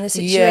everyone in the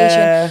situation.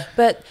 Yeah.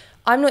 But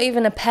I'm not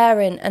even a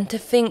parent. And to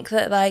think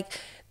that, like,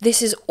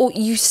 this is all...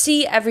 You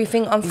see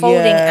everything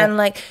unfolding and,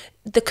 like,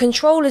 the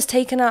control is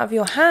taken out of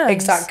your hands.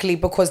 Exactly,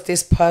 because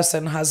this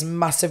person has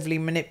massively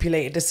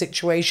manipulated the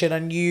situation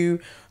and you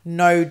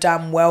know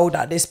damn well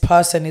that this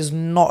person is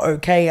not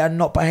okay and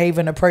not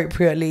behaving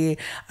appropriately.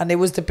 And it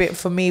was the bit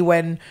for me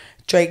when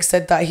Drake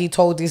said that he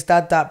told his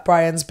dad that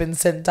Brian's been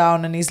sent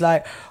down, and he's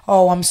like,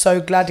 oh, I'm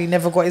so glad he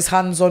never got his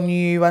hands on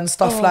you and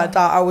stuff like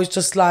that. I was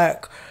just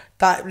like,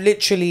 that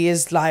literally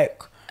is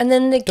like... And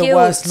then the guilt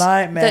worst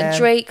nightmare that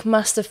Drake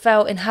must have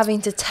felt in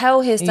having to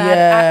tell his dad,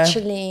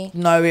 actually...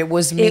 No, it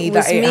was me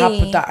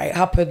it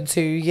happened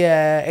to.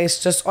 Yeah,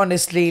 it's just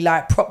honestly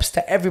like props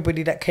to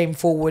everybody that came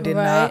forward in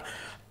that.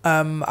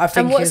 I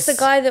think.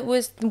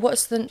 And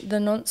what's the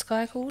nonce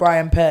guy called?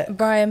 Brian Peck.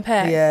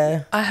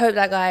 Yeah. I hope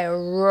that guy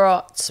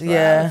rots, bruv.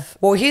 Yeah.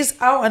 Well, he's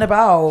out and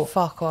about.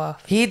 Fuck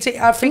off. He did.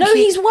 I think. No,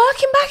 he's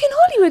working back in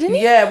Hollywood, isn't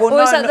he? Yeah. Well,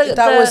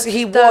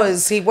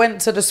 he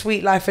went to the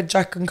Sweet Life of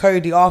Jack and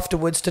Cody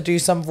afterwards to do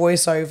some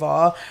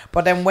voiceover.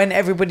 But then when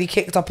everybody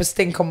kicked up a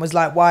stink and was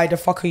like, "Why the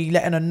fuck are you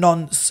letting a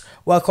nonce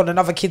work on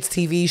another kids'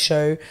 TV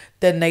show?"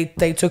 Then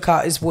they took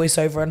out his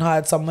voiceover and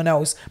hired someone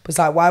else. But it's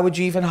like, why would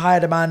you even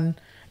hire the man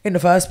in the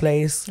first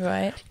place?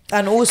 Right.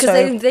 And also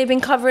because they've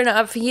been covering it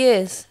up for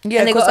years.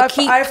 Yeah, because I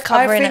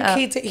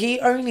think he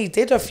only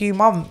did a few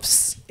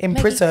months in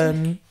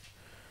prison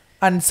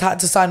and had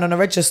to sign on a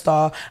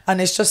register, and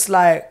it's just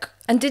like...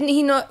 And didn't he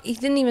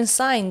even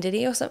sign, did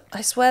he? Or something?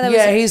 I swear there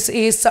was...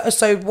 Yeah,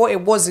 so what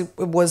it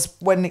was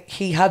when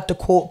he had the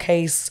court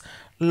case,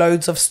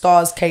 loads of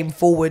stars came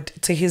forward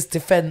to his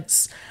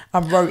defense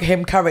and wrote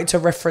him character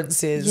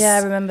references. Yeah, I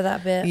remember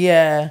that bit.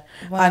 Yeah.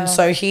 Wow. And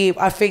so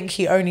I think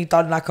he only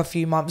done like a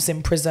few months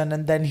in prison,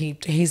 and then he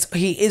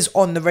is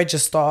on the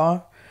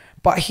register,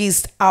 but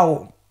he's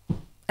out.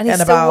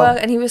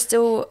 And he was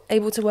still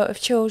able to work with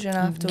children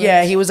afterwards.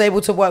 Yeah, he was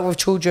able to work with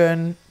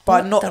children,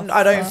 but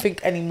I don't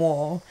think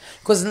anymore.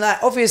 Because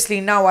like, obviously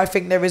now I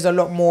think there is a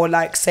lot more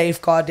like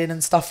safeguarding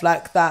and stuff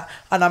like that.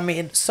 And I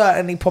mean,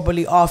 certainly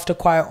probably after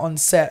Quiet on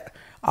Set,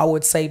 I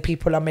would say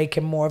people are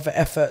making more of an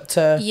effort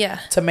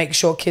to make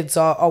sure kids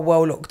are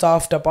well looked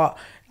after. But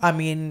I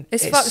mean,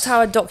 it's fucked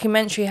how a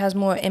documentary has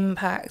more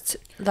impact,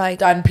 like,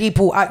 than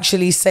people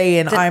actually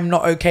saying I'm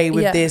not okay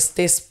with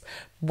this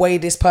way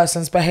this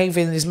person's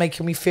behaving is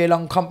making me feel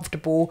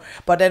uncomfortable.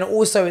 But then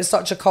also it's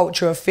such a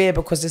culture of fear,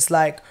 because it's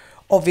like,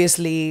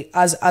 obviously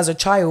as a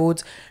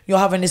child you're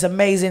having this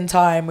amazing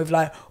time with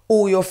like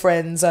all your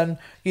friends, and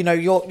you know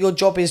your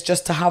job is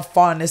just to have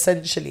fun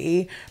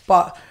essentially,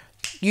 but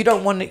you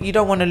don't want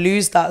to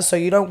lose that, so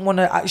you don't want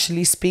to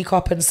actually speak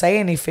up and say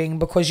anything,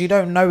 because you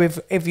don't know if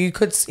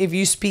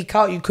you speak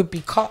out you could be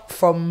cut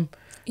from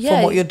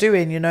what you're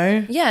doing, you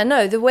know. Yeah,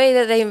 no, the way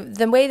that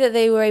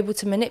they were able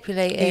to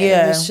manipulate it,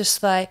 it was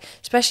just like,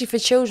 especially for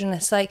children,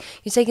 it's like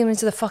you're taking them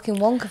into the fucking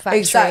Wonka factory.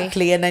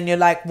 Exactly. And then you're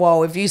like,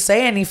 well, if you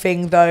say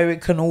anything though,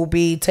 it can all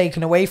be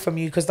taken away from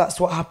you, because that's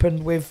what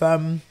happened with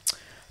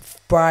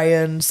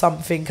Brian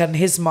something and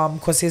his mum,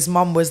 because his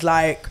mum was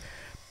like,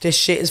 this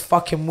shit is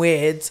fucking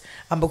weird,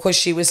 and because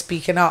she was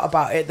speaking out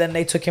about it, then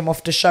they took him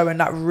off the show,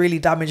 and that really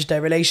damaged their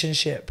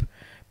relationship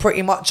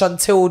pretty much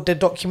until the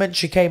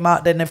documentary came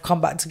out. Then they've come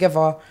back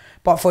together,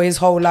 but for his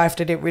whole life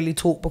they didn't really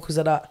talk because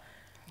of that.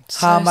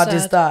 How mad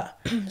is that?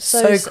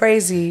 so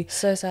crazy,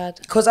 so sad.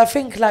 Because I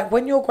think like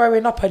when you're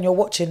growing up and you're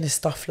watching this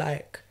stuff,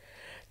 like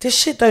this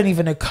shit don't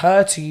even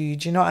occur to you,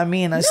 do you know what I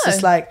mean? It's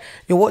just like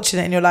you're watching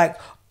it and you're like,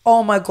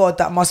 oh my god,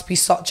 that must be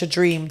such a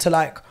dream to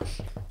like,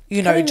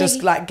 you know,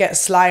 just like get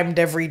slimed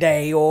every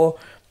day, or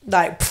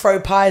like throw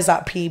pies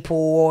at people,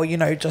 or you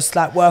know, just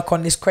like work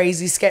on this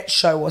crazy sketch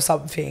show or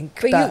something.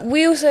 But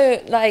we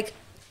also, like,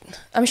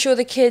 I'm sure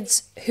the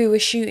kids who were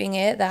shooting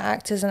it, the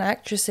actors and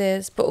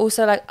actresses, but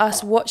also like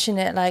us watching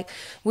it, like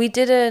we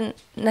didn't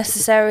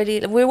necessarily,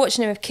 we were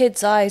watching it with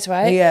kids' eyes,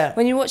 right? Yeah.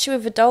 When you watch it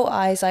with adult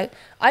eyes, like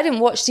I didn't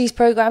watch these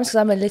programs because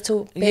I'm a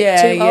little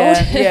bit too old.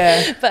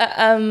 Yeah.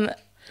 But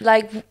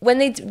like when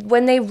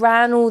they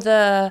ran all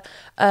the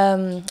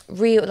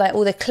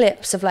all the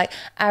clips of like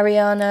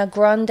Ariana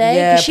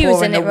Grande, she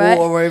was in it, right?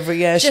 Over,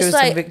 just she was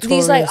like in Victoria,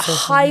 these like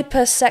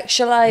hyper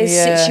sexualized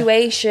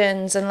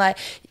situations, and like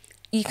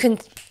you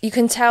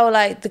can tell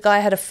like the guy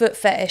had a foot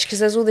fetish because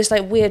there's all this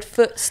like weird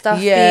foot stuff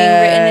being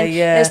written in.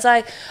 It's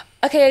like,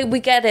 okay, we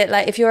get it.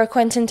 Like, if you're a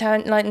Quentin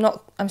Tarantino, like, I'm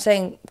not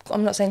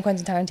saying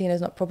Quentin Tarantino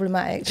is not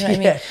problematic. Do you know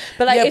what I mean?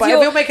 But like, if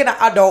you're making an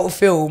adult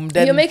film,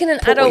 then you're making an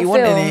put adult what you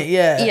want film. in it.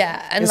 Yeah,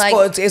 yeah, and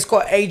it's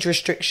got age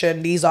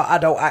restriction. These are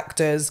adult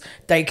actors.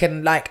 They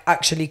can like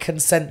actually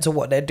consent to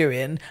what they're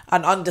doing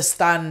and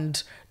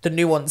understand the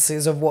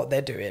nuances of what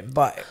they're doing.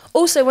 But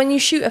also, when you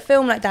shoot a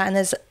film like that and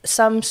there's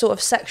some sort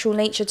of sexual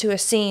nature to a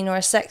scene or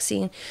a sex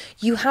scene,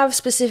 you have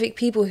specific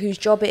people whose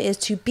job it is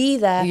to be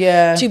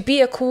there, to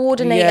be a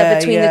coordinator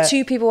between the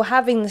two people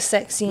having the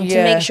sex scene,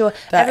 to make sure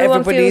that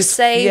everyone feels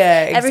safe,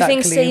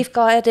 everything's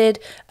safeguarded,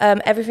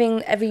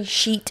 every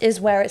sheet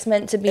is where it's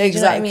meant to be. Do you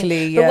know what I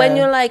mean? But when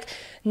you're like,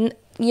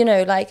 you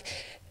know, like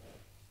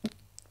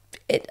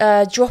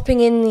dropping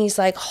in these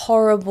like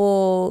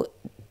horrible,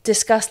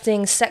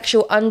 disgusting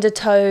sexual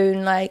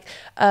undertone, like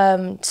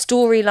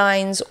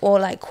storylines or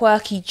like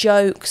quirky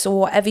jokes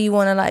or whatever you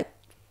want to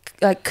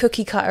like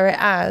cookie cutter it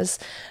as,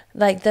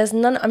 like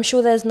I'm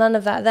sure there's none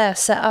of that there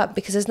set up,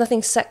 because there's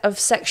nothing of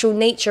sexual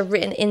nature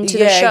written into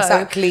the show.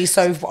 Exactly.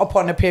 So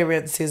upon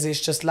appearances,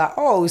 it's just like,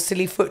 oh,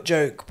 silly foot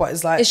joke, but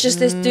it's like, it's just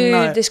this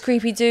dude, this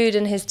creepy dude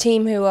and his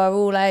team who are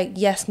all like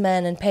yes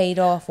men and paid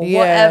off or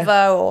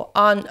whatever, or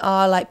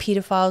are like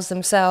pedophiles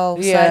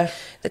themselves, like,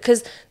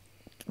 because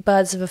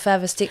birds of a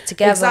feather stick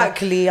together.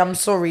 Exactly. I'm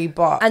sorry,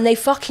 but and they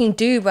fucking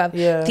do,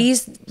 bruv.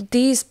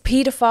 These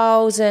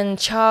pedophiles and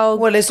child,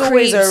 well, it's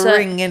always a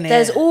ring in it.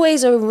 There's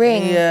always a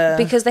ring,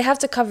 because they have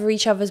to cover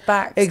each other's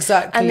backs.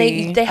 Exactly.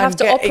 And they have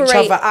to get operate each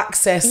other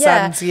access.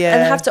 And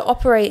have to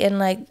operate in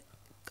like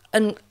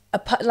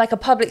a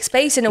public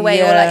space in a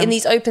way, or like in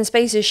these open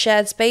spaces,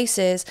 shared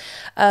spaces.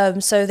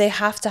 So they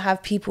have to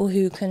have people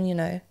who can, you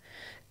know,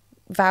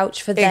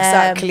 vouch for them,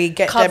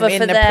 get them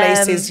in the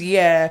places,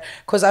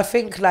 because I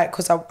think like,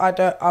 because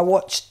I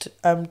watched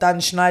Dan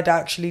Schneider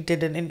actually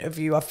did an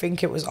interview, I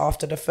think it was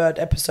after the 3rd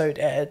episode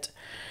aired,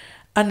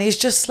 and it's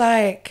just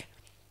like,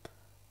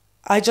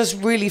 I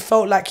just really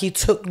felt like he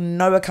took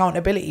no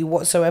accountability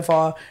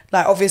whatsoever.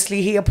 Like,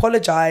 obviously he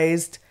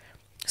apologized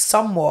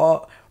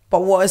somewhat,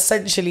 but what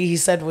essentially he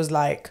said was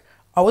like,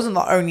 I wasn't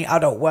the only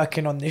adult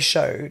working on this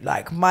show.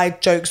 Like, my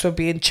jokes were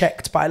being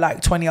checked by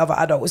like 20 other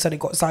adults and it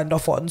got signed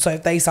off on. So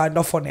if they signed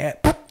off on it.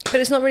 But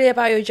it's not really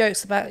about your jokes,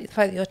 it's about the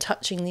fact that you're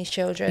touching these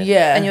children.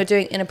 And you're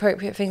doing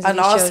inappropriate things with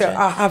these children.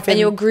 And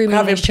you're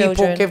grooming these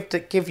children. People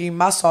give you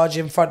massage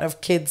in front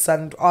of kids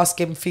and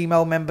asking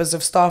female members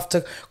of staff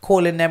to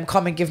call in them,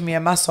 come and give me a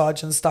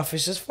massage and stuff.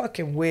 It's just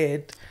fucking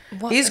weird.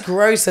 What? He's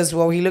gross as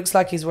well. He looks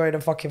like he's wearing a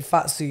fucking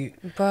fat suit.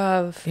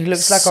 Bruv. He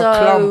looks like a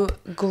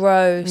clump.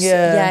 Gross.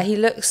 Yeah, he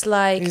looks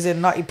like... He's a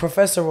Nutty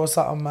Professor or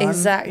something, man.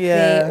 Exactly.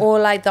 Or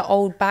like the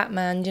old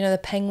Batman. Do you know the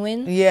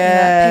penguin?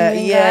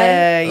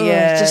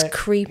 Just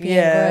creepy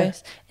and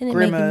gross. Isn't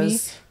it making me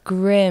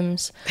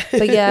grims?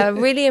 But yeah,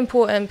 really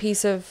important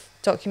piece of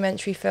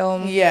documentary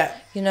film. You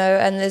know,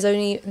 and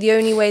the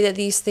only way that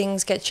these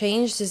things get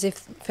changed is if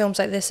films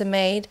like this are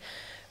made.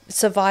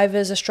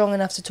 Survivors are strong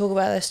enough to talk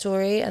about their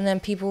story, and then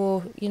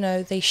people, you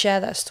know, they share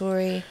that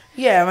story.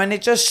 And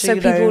it just, so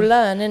people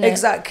learn, innit?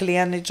 Exactly.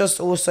 And it just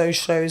also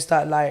shows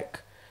that,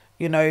 like,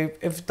 you know,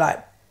 if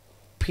like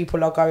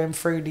people are going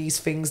through these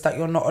things, that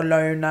you're not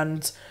alone,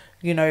 and,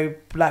 you know,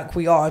 like,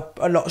 we are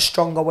a lot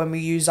stronger when we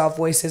use our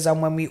voices and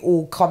when we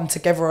all come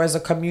together as a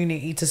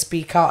community to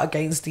speak out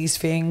against these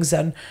things.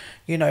 And,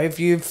 you know,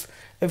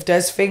 if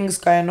there's things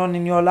going on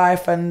in your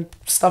life and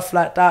stuff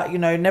like that, you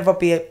know, never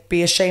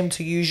be ashamed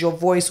to use your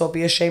voice or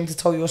be ashamed to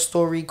tell your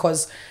story,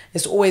 because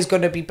it's always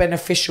going to be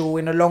beneficial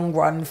in the long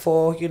run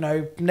for, you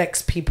know,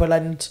 next people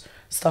and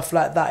stuff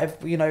like that. If,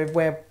 you know, if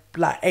we're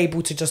like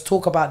able to just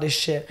talk about this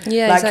shit.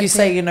 Like you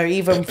say, you know,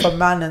 even for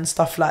man and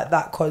stuff like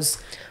that,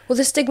 because... Well,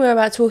 the stigma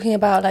about talking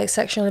about like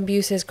sexual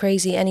abuse is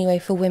crazy anyway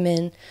for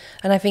women.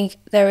 And I think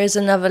there is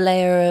another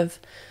layer of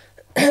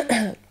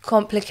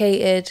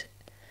complicated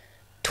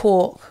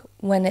talk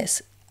when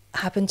it's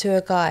happened to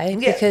a guy,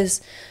 because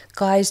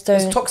guys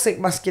don't... It's toxic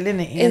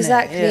masculinity,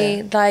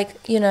 exactly, innit?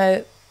 Like, you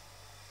know,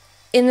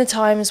 in the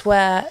times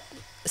where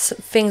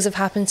things have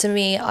happened to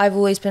me, I've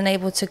always been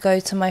able to go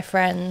to my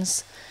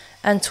friends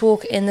and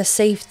talk in the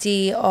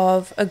safety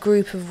of a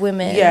group of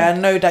women. And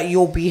know that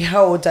you'll be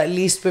held at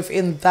least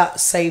within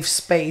that safe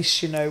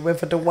space, you know,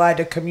 whether the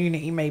wider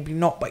community maybe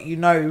not, but you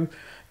know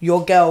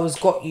your girl's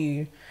got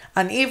you.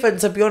 And even,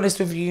 to be honest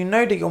with you, you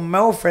know that your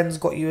male friends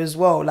got you as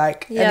well.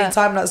 Like,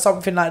 anytime that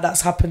something like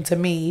that's happened to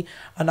me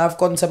and I've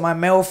gone to my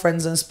male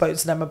friends and spoke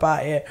to them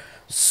about it,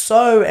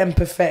 so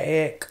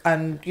empathetic,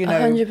 and, you know...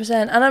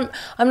 100%. And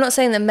I'm not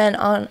saying that men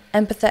aren't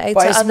empathetic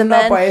to other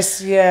men. But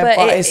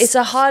it's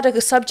a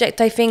harder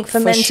subject, I think, for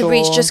men to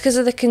reach, just because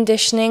of the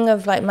conditioning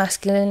of, like,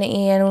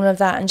 masculinity and all of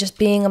that, and just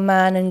being a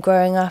man and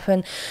growing up.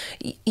 And,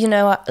 you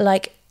know,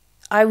 like,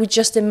 I would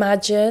just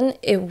imagine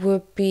it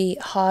would be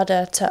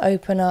harder to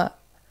open up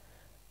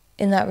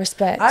in that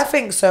respect. I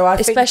think so.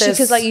 Especially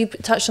because like you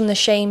touched on the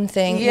shame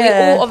thing.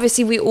 Yeah.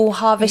 We all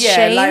have a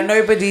shame. Like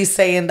nobody's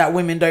saying that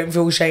women don't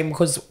feel shame,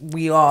 because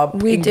we are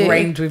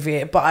ingrained with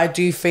it. But I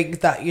do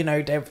think that, you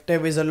know,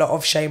 there is a lot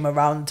of shame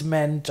around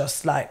men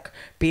just like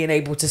being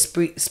able to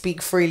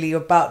speak freely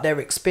about their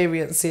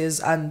experiences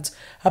and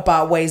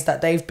about ways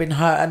that they've been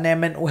hurt and their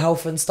mental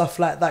health and stuff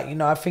like that. You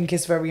know, I think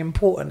it's very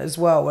important as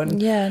well.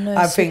 And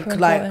I think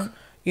like,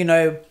 you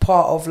know,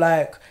 part of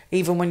like,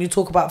 even when you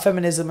talk about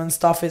feminism and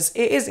stuff, it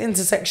is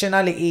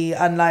intersectionality,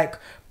 and like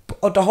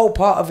the whole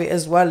part of it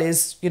as well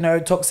is, you know,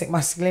 toxic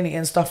masculinity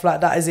and stuff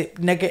like that, is it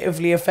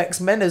negatively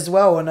affects men as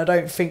well. And I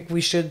don't think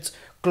we should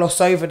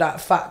gloss over that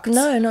fact.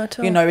 No, not at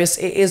all. You know, it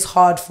is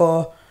hard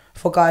for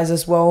guys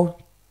as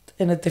well,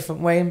 in a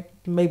different way.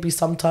 Maybe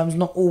sometimes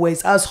not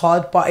always as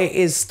hard, but it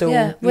is still.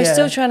 Yeah, we're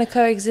still trying to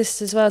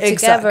coexist as well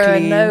together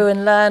and know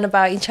and learn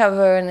about each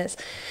other, and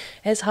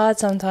it's hard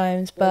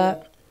sometimes,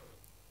 but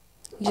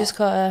you just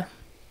gotta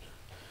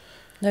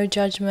no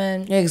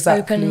judgment,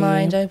 open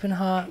mind, open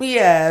heart.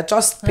 Yeah,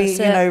 just be, you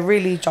know,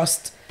 really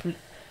just.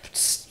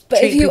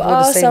 But if you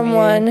are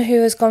someone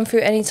who has gone through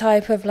any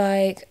type of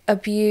like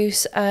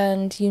abuse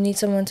and you need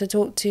someone to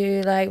talk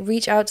to, like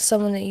reach out to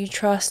someone that you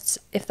trust,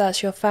 if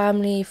that's your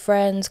family,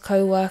 friends,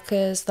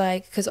 co-workers,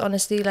 like, because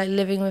honestly, like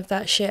living with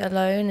that shit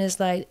alone is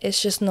like,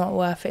 it's just not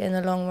worth it in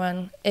the long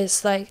run.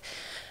 It's like,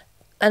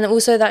 and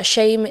also that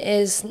shame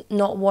is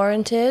not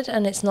warranted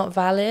and it's not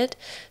valid.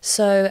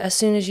 So as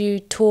soon as you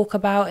talk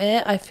about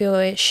it, I feel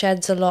it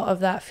sheds a lot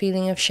of that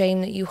feeling of shame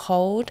that you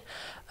hold.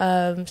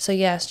 So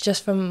yes,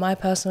 just from my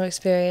personal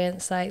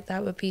experience, like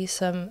that would be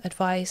some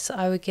advice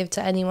I would give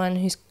to anyone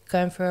who's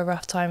going through a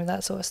rough time with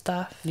that sort of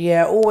stuff.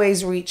 Yeah,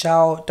 always reach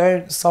out.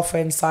 Don't suffer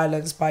in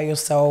silence by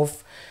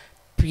yourself.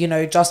 You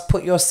know, just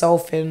put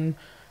yourself in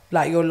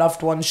like your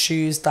loved one's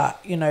shoes, that,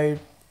 you know,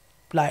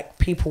 like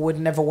people would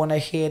never want to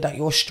hear that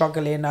you're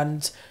struggling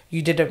and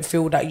you didn't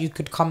feel that you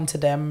could come to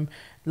them.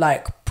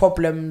 Like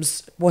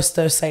problems, what's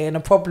the saying?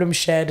 A problem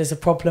shared is a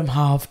problem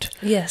halved.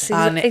 Yes,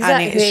 exactly.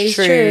 And it's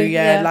true.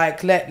 Yeah,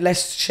 like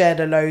let's share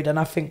the load, and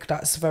I think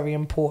that's very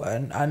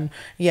important. And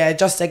yeah,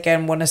 just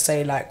again want to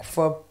say, like,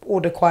 for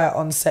all the quiet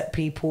on set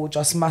people,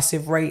 just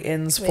massive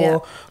ratings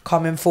for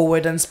coming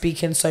forward and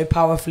speaking so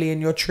powerfully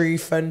in your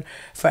truth. And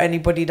for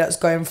anybody that's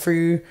going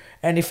through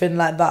anything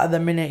like that at the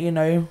minute, you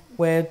know,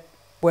 we're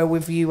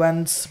with you,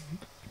 and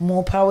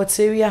more power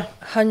to you.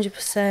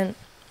 100%.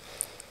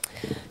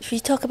 Should we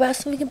talk about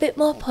something a bit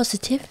more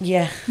positive?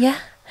 Yeah. Yeah?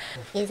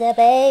 He's a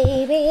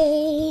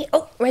baby.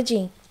 Oh,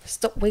 Reggie,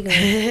 stop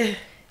wiggling.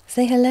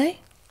 Say hello.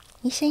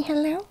 You say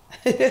hello?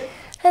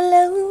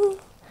 Hello,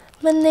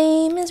 my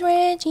name is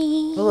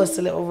Reggie. Oh, it's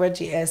a little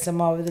Reggie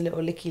ASMR with a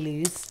little licky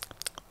loose.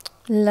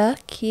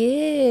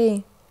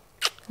 Lucky.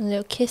 A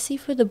little kissy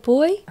for the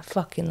boy. I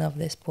fucking love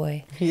this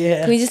boy.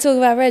 Yeah. Can we just talk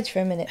about Reg for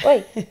a minute?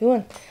 Wait,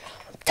 I'm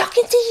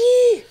talking to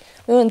you.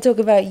 We want to talk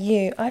about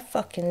you. I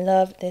fucking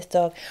love this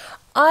dog.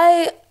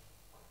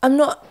 I'm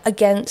not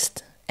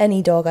against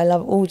any dog. I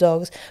love all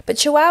dogs. But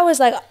Chihuahuas,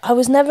 like, I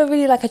was never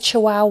really like a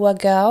Chihuahua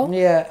girl.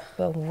 Yeah.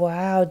 But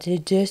wow,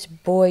 did this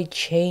boy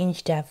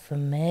change that for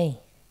me.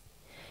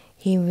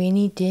 He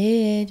really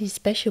did. He's a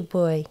special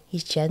boy.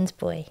 He's Jen's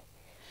boy.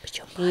 But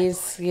you're my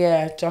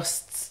boy.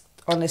 Just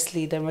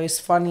honestly the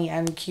most funny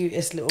and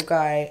cutest little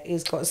guy.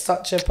 He's got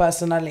such a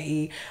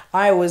personality.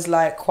 I was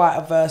like quite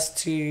averse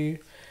to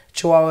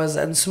Chihuahuas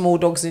and small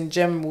dogs in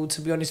general, to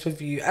be honest with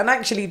you. And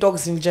actually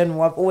dogs in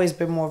general, I've always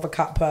been more of a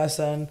cat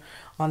person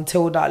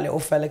until that little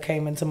fella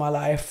came into my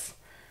life.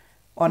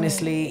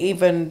 Honestly,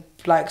 even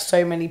like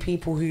so many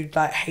people who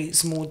like hate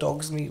small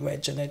dogs meet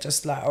Reg and they're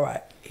just like, all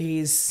right,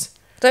 he's...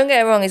 Don't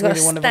get it wrong, he's got a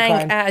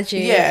stank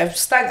attitude. Yeah,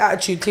 stank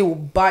attitude, he will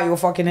bite your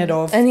fucking head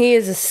off. And he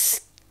is a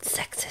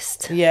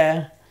sexist.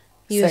 Yeah.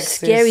 You're a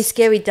scary,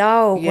 scary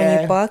dog when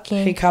you're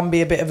barking. He can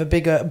be a bit of a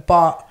bigot,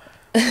 but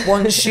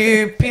once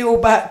you peel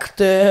back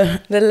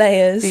the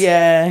layers, he's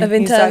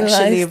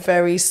actually a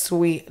very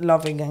sweet,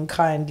 loving and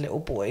kind little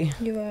boy.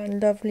 You are a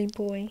lovely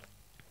boy,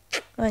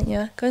 aren't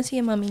you? Go and see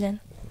your mummy then.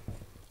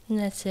 And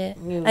that's it.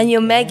 And your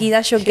Maggie,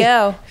 that's your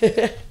girl.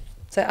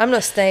 So I'm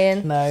not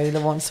staying. No, the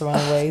wants to run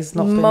away. It's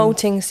not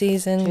molting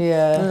season.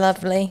 Yeah.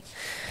 Lovely.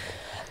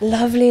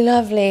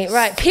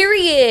 Right,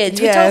 periods.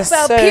 We talk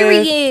about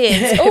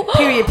periods.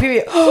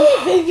 Period.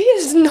 Oh, baby,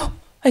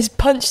 I just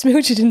punched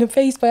Mildred in the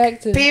face by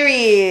accident.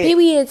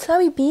 Periods.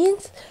 Sorry,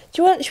 beans.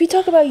 Should we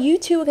talk about you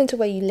two? We're going to talk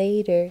about you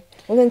later.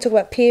 We're going to talk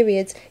about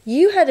periods.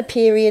 You had a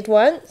period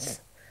once.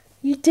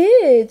 You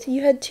did.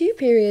 You had 2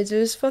 periods. It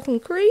was fucking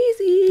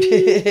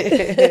crazy.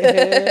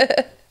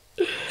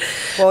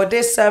 Well,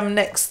 this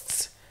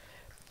next,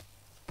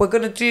 we're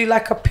going to do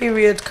like a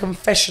period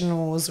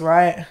confessionals,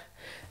 right?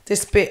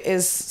 This bit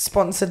is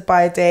sponsored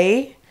by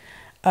Day.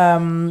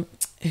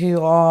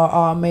 Who are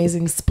our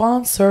amazing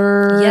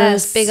sponsors.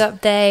 Yes, big up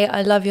Day.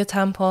 I love your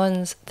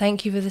tampons.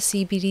 Thank you for the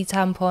CBD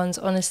tampons.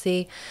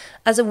 Honestly,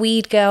 as a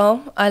weed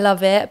girl, I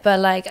love it. But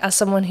like as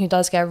someone who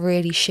does get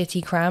really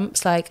shitty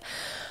cramps, like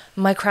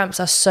my cramps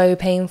are so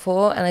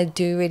painful, and I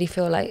do really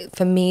feel like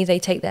for me they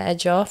take the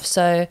edge off.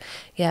 So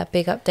yeah,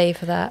 big up Day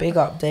for that. Big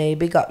up Day,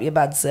 big up your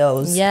bad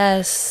selves.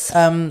 Yes.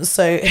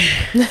 So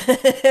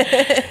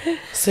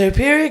so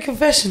period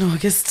confessional. I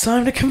guess it's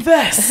time to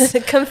confess.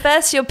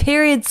 Confess your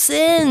period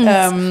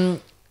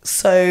sins.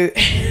 So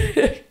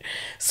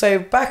so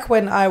back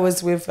when I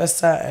was with a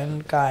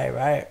certain guy,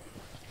 right,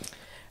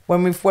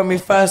 when we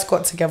first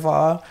got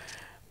together,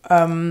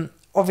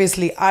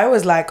 obviously I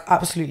was like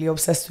absolutely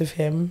obsessed with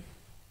him,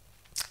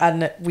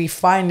 and we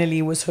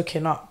finally was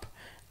hooking up,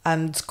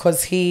 and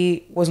because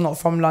he was not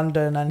from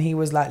London and he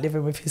was like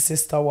living with his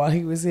sister while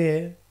he was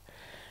here.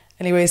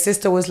 Anyway, his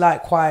sister was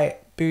like quite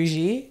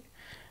bougie,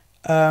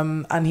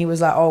 and he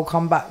was like, oh,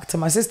 come back to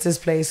my sister's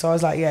place. So I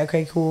was like, yeah,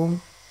 okay, cool.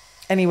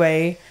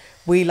 Anyway,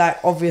 we like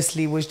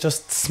obviously was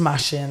just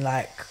smashing,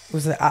 like it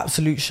was an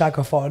absolute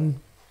shagathon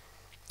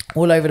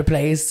all over the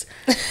place.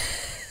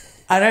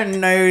 I don't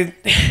know,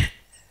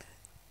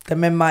 the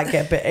men might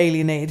get a bit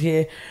alienated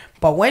here,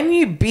 but when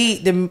you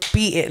beat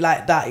it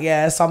like that,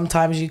 yeah,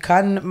 sometimes you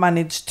can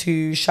manage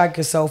to shag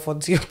yourself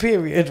onto your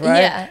period,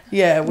 right?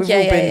 Yeah, we've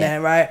all been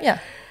there, right? Yeah.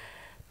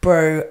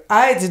 Bro,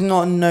 I did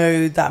not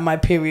know that my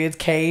period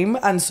came,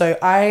 and so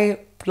I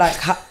like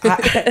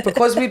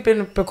because we've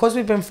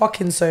been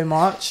fucking so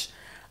much,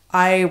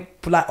 I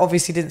like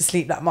obviously didn't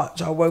sleep that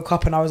much. I woke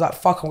up and I was like,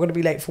 fuck, I'm gonna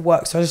be late for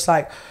work. So I just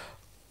like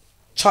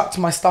chucked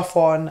my stuff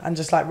on and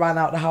just like ran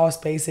out the house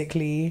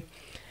basically.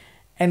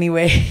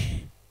 Anyway,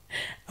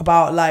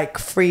 about like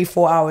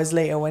 3-4 hours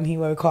later when he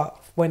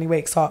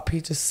wakes up,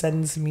 he just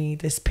sends me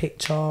this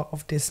picture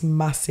of this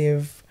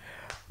massive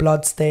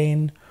blood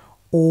stain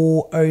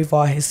all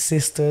over his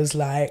sister's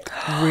like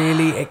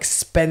really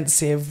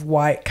expensive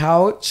white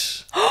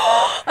couch.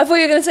 I thought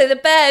you were going to say the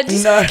bed.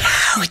 No,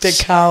 the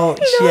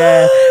couch, no.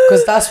 Yeah.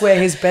 Because that's where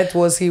his bed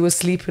was. He was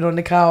sleeping on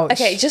the couch.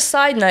 Okay, just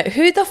side note,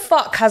 who the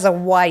fuck has a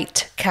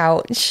white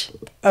couch?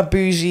 A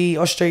bougie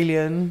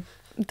Australian.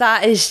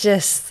 That is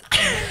just...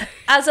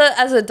 As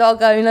a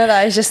dog owner,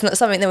 that is just not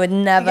something that would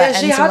never enter.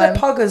 Yeah, she had a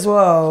pug as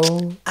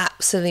well.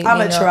 Absolutely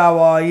Amateur not.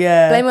 hour,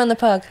 yeah. Blame it on the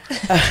pug.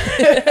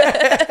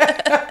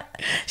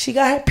 She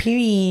got her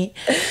period.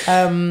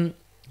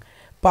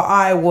 But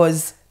I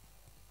was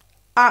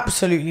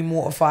absolutely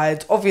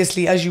mortified,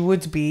 obviously, as you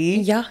would be.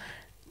 Yeah.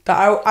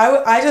 That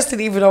I just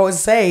didn't even know what to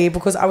say,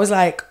 because I was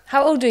like...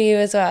 How old are you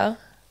as well?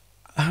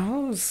 I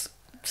was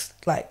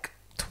like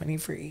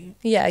 23.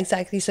 Yeah,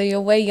 exactly. So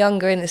you're way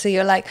younger, and so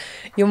you're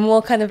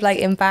more kind of like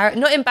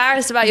not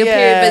embarrassed about your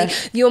period,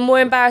 but you're more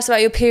embarrassed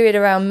about your period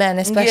around men,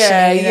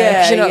 especially.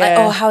 Because you're not like,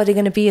 oh, how are they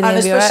going to be? And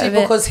especially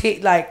because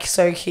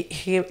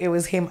it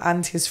was him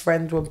and his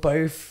friend were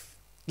both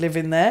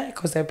living there,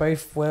 because they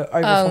both were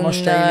over from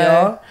Australia.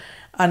 No.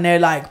 And they're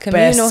like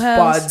communal best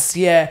buds,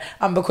 yeah.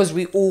 And because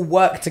we all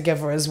work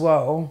together as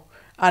well.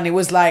 And it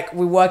was like,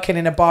 we're working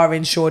in a bar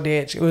in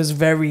Shoreditch. It was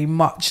very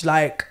much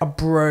like a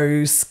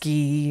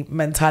bro-ski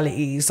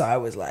mentality. So I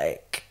was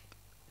like...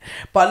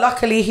 But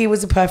luckily, he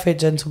was a perfect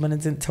gentleman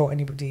and didn't tell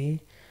anybody.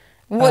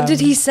 What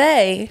did he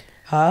say?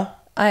 Huh?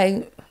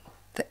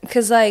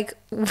 Because like,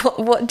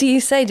 what do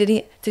you say? Did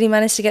he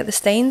manage to get the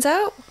stains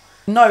out?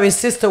 No, his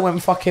sister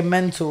went fucking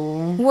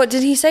mental. What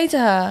did he say to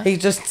her? He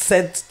just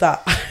said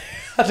that I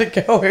had a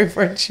girl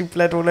over and she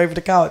bled all over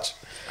the couch.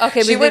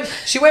 Okay, she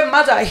went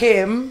mad at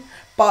him.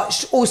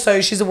 But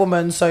also, she's a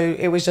woman, so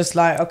it was just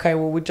like, okay,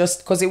 well,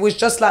 because it was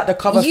just like the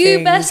cover thing.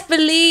 You best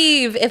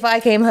believe if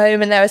I came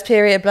home and there was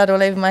period blood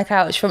all over my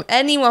couch from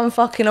anyone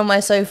fucking on my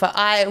sofa,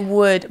 I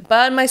would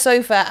burn my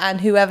sofa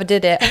and whoever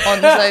did it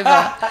on the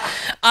sofa.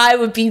 I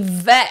would be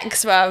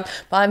vexed, bruv.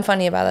 But I'm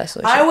funny about that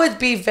sort of shit. I would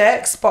be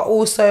vexed, but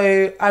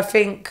also, I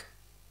think...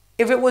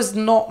 If it was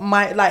not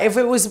if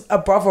it was a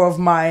brother of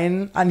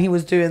mine and he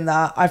was doing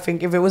that, I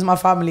think if it was my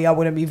family, I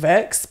wouldn't be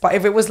vexed. But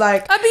if it was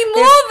like... I'd be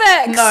more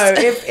vexed. No,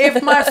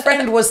 if my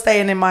friend was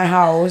staying in my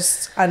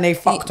house and they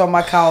fucked on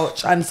my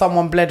couch and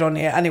someone bled on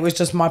it and it was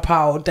just my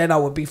pal, then I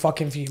would be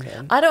fucking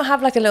fuming. I don't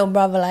have like a little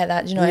brother like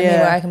that, do you know what I mean?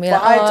 Where I can be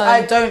like,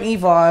 I don't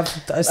either. I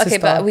have a sister. Okay,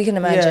 but we can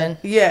imagine.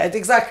 Yeah,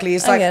 exactly.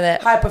 It's like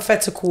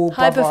hypothetical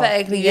brother.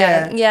 Hypothetically,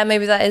 yeah. Yeah,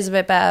 maybe that is a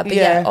bit better. But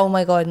yeah, oh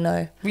my God,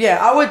 no. Yeah,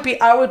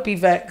 I would be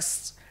vexed.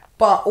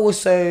 But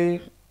also,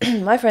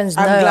 my friends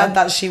know. I'm glad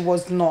that she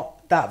was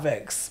not that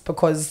vexed,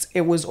 because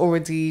it was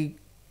already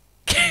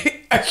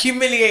a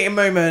humiliating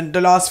moment. The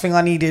last thing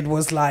I needed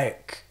was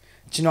like,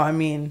 do you know what I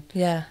mean?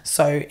 Yeah.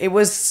 So it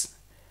was,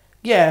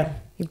 yeah.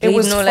 You're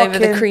bleeding all over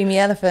the creamy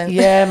elephant.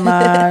 Yeah,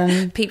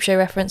 man. Peep show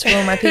reference for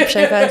all my Peep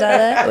show fans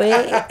out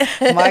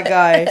there. My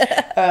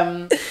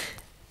guy.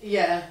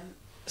 Yeah.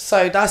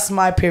 So that's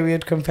my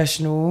period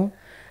confessional.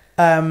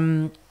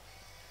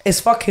 It's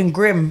fucking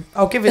grim.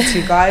 I'll give it to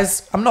you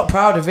guys. I'm not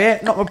proud of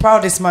it. Not my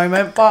proudest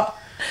moment, but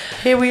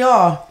here we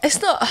are. It's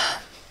not...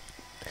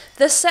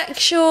 The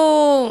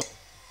sexual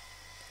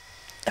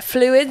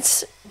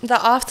fluids,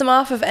 the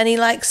aftermath of any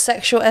like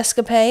sexual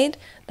escapade,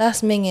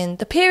 That's minging.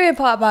 The period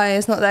part about it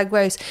is not that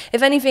gross.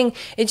 If anything,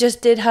 it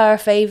just did her a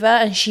favour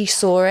and she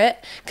saw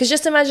it. Because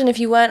just imagine if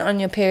you weren't on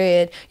your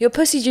period, your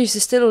pussy juice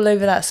is still all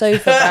over that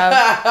sofa, bro.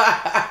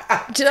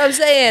 Do you know what I'm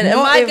saying? And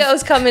my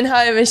girl's coming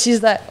home and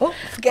she's like, oh,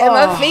 getting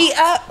my feet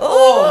up.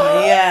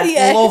 Oh,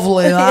 yeah.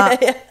 Lovely,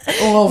 that. Yeah.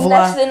 Lovely.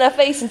 Nesting her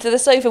face into the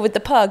sofa with the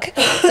pug.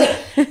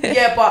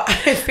 Yeah, but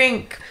I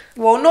think,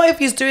 well, not if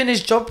he's doing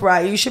his job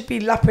right. You should be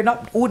lapping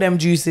up all them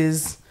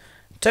juices.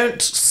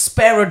 Don't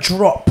spare a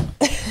drop.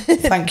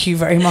 Thank you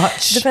very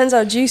much. Depends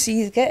how juicy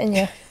he's getting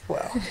you.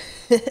 Well,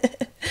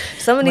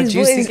 some of these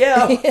juicy boys,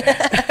 girl.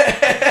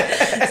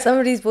 some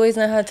of these boys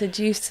know how to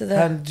juice to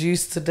the and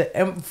juice to the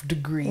nth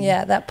degree.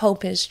 Yeah, that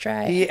pulp is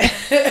dry. Yeah.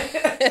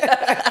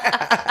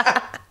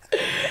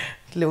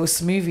 Little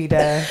smoothie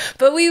there.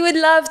 But we would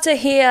love to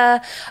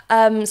hear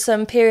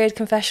some period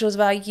confessionals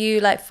about you,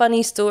 like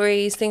funny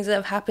stories, things that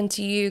have happened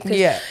to you.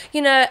 Because,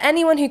 you know,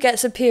 anyone who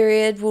gets a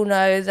period will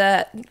know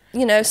that,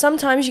 you know,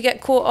 sometimes you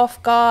get caught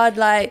off guard,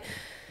 like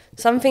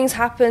some things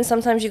happen,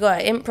 sometimes you got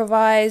to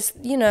improvise,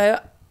 you know.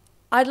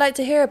 I'd like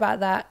to hear about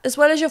that, as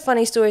well as your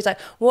funny stories. Like,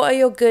 what are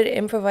your good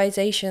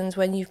improvisations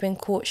when you've been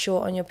caught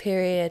short on your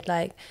period?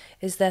 Like,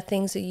 is there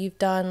things that you've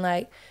done?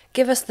 Like,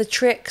 give us the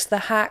tricks, the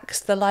hacks,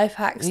 the life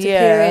hacks to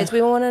periods.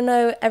 We want to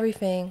know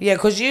everything. Yeah,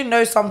 because you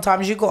know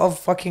sometimes you got to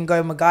fucking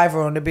go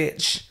MacGyver on the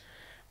bitch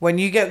when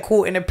you get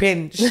caught in a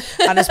pinch.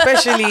 And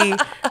especially,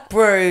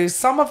 bro,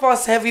 some of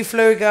us heavy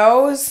flow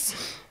girls,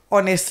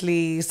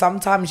 honestly,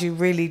 sometimes you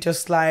really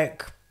just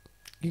like...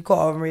 You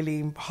gotta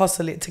really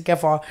hustle it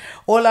together.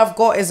 All I've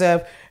got is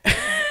a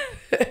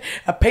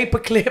paper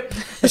clip,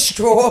 a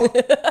straw,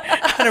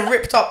 and a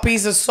ripped up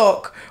piece of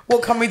sock.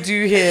 What can we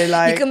do here?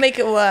 Like, you can make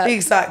it work.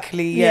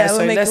 Exactly. Yeah. We'll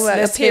so make it work.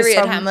 let's a period hear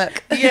some,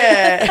 hammock.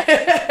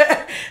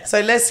 Yeah.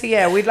 So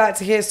we'd like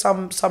to hear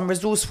some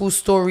resourceful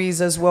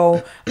stories as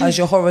well as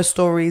your horror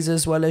stories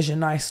as well as your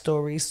nice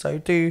stories. So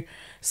do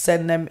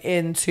send them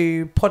in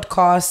to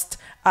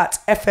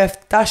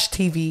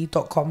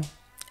podcast@ff-tv.com.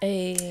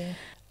 Hey.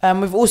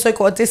 We've also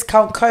got a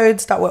discount code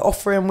that we're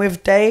offering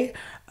with Day.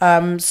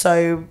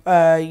 So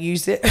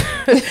use it.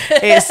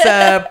 It's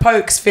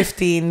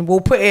Pokes15.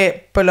 We'll put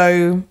it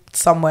below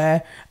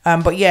somewhere.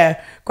 But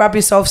yeah, grab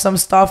yourself some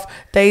stuff.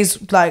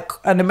 Day's like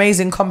an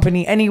amazing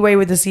company anyway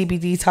with the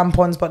CBD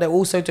tampons, but they're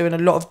also doing a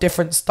lot of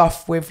different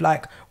stuff with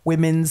like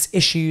women's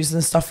issues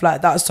and stuff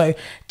like that. So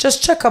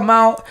just check them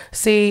out.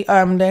 See,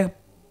 they're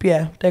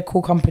a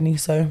cool company.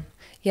 So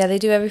yeah, they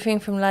do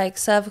everything from like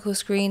cervical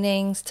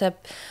screenings to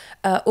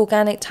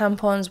organic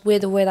tampons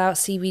with or without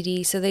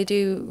CBD. So they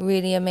do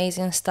really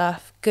amazing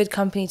stuff. Good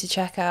company to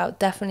check out.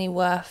 Definitely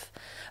worth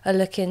a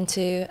look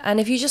into. And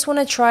if you just want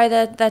to try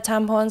their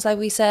tampons, like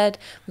we said,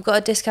 we've got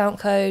a discount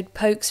code,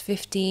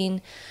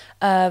 Pokes15.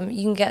 You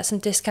can get some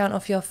discount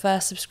off your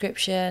first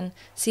subscription.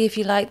 See if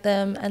you like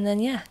them, and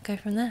then go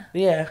from there.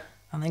 Yeah,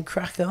 and then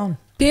crack it on.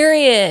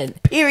 Period.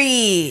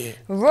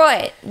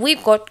 Right,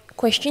 we've got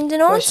questions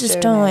and answers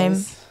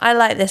time. I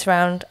like this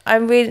round.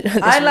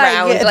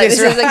 This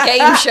is a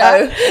game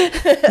show.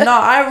 No,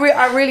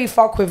 I really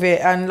fuck with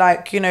it. And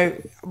like, you know,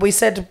 we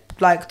said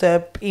like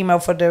the email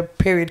for the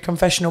period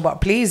confessional,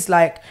 but please,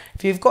 like,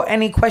 if you've got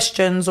any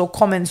questions or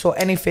comments or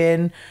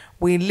anything,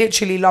 we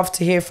literally love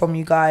to hear from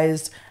you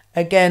guys.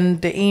 Again,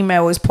 the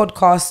email is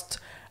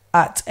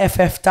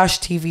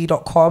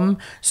podcast@ff-tv.com.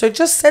 So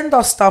just send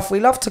us stuff. We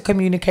love to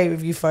communicate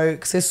with you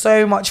folks. It's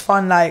so much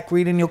fun, like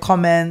reading your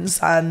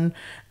comments and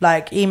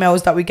like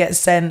emails that we get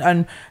sent,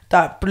 and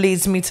that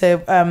leads me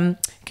to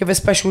give a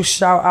special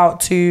shout out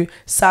to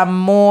Sam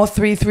Moore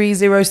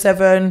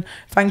 3307.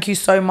 Thank you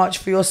so much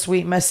for your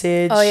sweet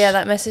message. Oh yeah,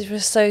 that message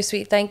was so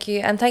sweet. Thank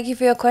you. And thank you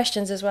for your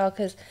questions as well,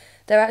 because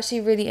they're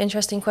actually really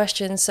interesting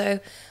questions. So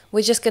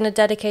we're just going to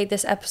dedicate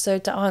this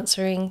episode to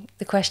answering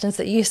the questions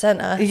that you sent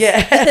us.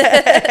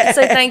 Yeah.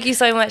 So thank you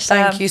so much,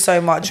 Sam. Thank you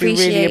so much. We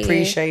really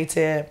appreciate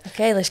it.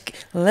 Okay,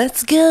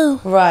 let's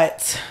go.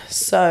 Right.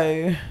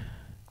 So,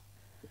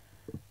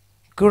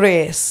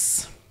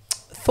 Grace,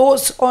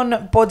 thoughts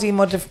on body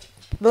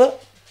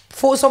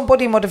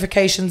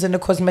modifications in the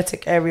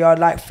cosmetic area,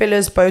 like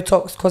fillers,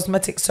 Botox,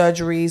 cosmetic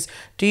surgeries.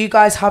 Do you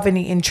guys have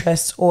any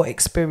interest or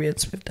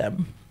experience with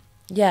them?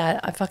 Yeah,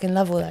 I fucking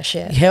love all that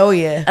shit. Hell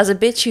yeah. As a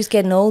bitch who's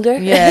getting older.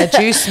 Yeah,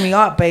 juice me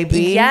up,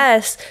 baby.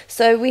 Yes.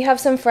 So we have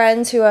some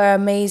friends who are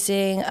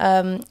amazing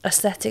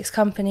aesthetics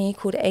company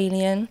called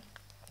Alien.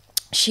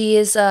 She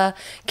is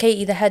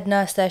Katie, the head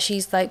nurse there.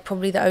 She's like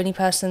probably the only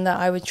person that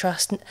I would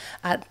trust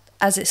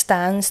as it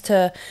stands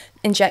to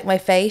inject my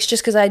face,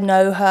 just because I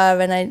know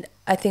her and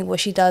I think what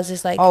she does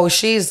is like... Oh,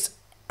 she's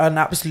an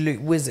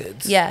absolute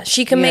wizard. Yeah,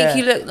 she can make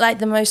you look like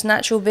the most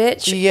natural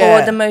bitch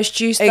or the most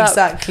juiced up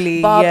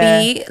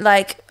Barbie,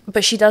 like,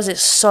 but she does it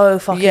so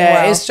fucking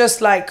well. It's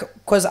just like,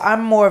 because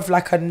I'm more of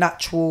like a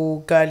natural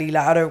girly,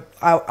 like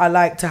I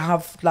like to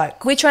have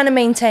like... We're trying to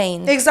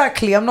maintain.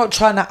 Exactly, I'm not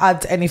trying to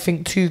add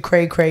anything too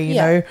cray, you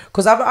know,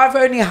 because I've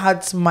only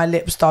had my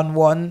lips done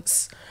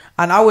once,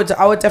 And I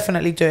would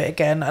definitely do it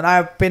again. And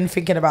I've been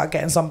thinking about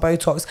getting some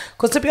Botox.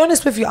 Because to be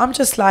honest with you, I'm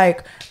just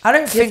like, I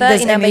don't think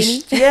there's now, any...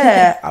 baby.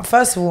 Yeah.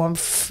 First of all, I'm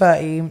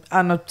 30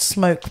 and I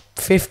smoke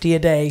 50 a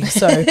day.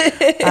 So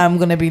I'm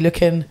going to be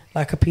looking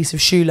like a piece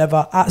of shoe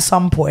leather at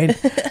some point.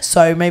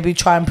 So maybe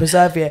try and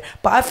preserve it.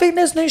 But I think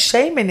there's no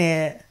shame in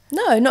it.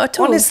 No, not at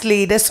all.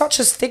 Honestly, there's such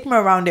a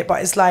stigma around it,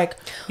 but it's like,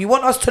 you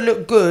want us to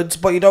look good,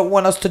 but you don't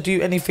want us to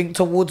do anything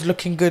towards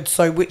looking good.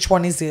 So which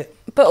one is it?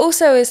 But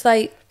also, it's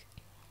like,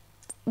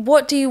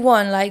 what do you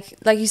want? Like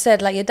you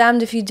said, like, you're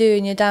damned if you do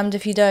and you're damned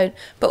if you don't.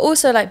 But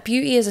also, like,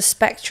 beauty is a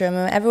spectrum,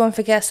 and everyone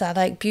forgets that.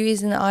 Like, beauty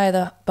is in the eye of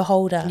the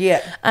beholder.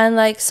 Yeah. And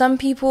like, some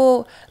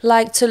people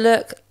like to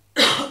look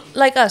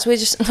like us.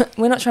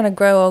 We're not trying to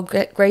grow old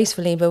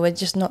gracefully, but we're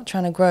just not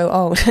trying to grow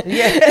old.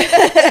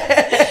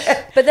 Yeah.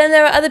 But then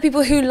there are other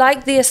people who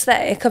like the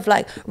aesthetic of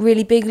like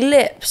really big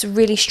lips,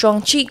 really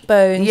strong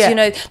cheekbones, Yeah. you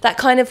know, that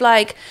kind of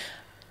like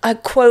a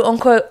quote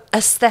unquote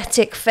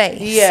aesthetic face,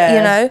 Yeah.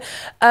 you know?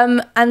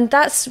 And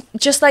that's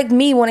just like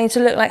me wanting to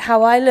look like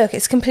how I look.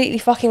 It's completely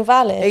fucking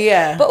valid.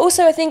 Yeah. But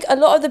also I think a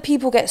lot of the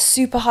people get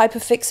super hyper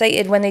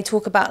fixated when they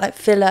talk about like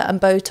filler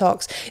and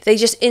Botox. They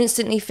just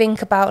instantly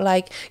think about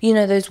like, you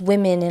know, those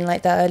women in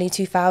like the early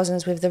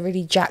 2000s with the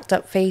really jacked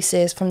up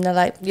faces from the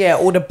like... Yeah,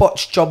 all the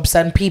botched jobs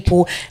and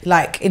people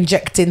like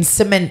injecting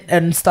cement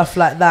and stuff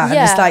like that.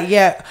 Yeah. And it's like,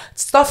 yeah,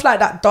 stuff like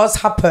that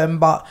does happen,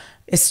 but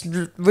it's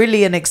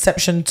really an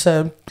exception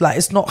to, like,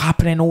 it's not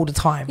happening all the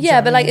time.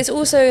 Yeah, but like it's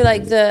also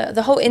like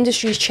the whole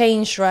industry's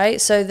changed, right?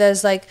 So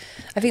there's like,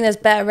 I think there's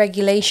better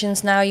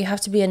regulations now. You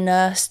have to be a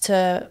nurse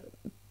to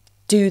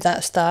do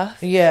that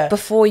stuff. Yeah.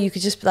 Before you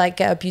could just like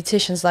get a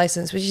beautician's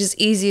license, which is as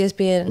easy as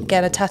getting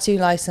a tattoo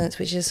license,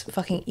 which is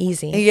fucking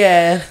easy.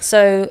 Yeah.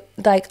 So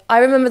like I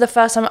remember the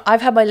first time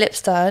I've had my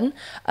lips done.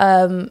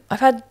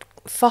 I've had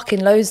fucking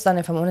loads done,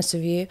 if I'm honest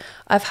with you.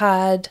 I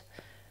had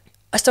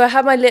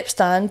my lips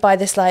done by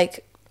this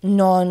like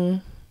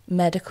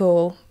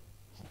non-medical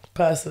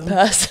Person.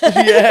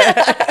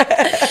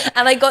 Yeah.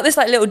 And I got this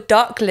like little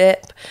duck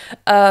lip,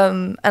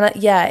 and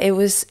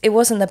it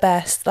wasn't the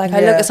best. Like I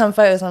look at some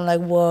photos and I'm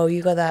like, whoa,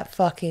 you got that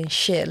fucking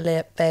shit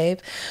lip, babe.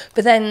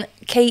 But then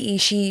Katie,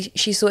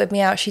 she sorted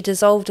me out. She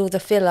dissolved all the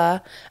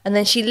filler, and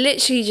then she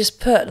literally just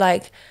put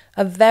like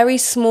a very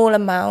small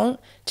amount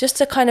just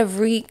to kind of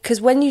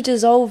because when you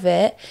dissolve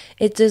it,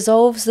 it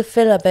dissolves the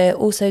filler, but it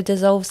also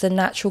dissolves the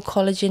natural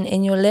collagen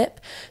in your lip.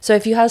 So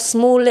if you had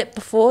small lip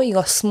before, you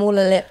got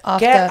smaller lip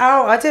after. Get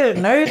out, I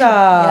didn't know that.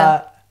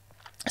 Yeah.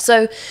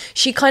 So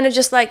she kind of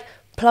just like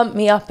plumped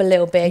me up a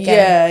little bit again.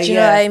 Yeah, do you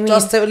know what I mean?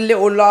 Just a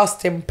little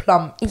lasting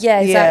plump.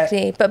 Yeah,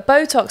 exactly. Yeah. But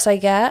Botox I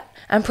get,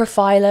 and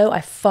Profilo,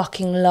 I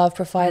fucking love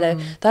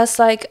Profilo. That's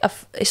like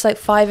it's like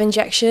 5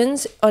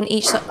 injections on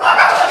each side.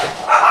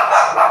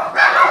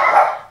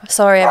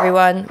 Sorry,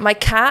 everyone. My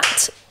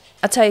cat,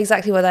 I'll tell you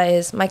exactly what that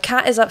is. My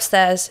cat is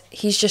upstairs.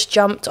 He's just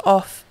jumped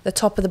off the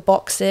top of the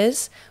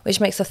boxes, which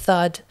makes a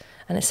thud,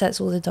 and it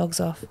sets all the dogs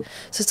off.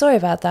 So sorry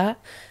about that.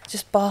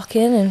 Just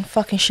barking and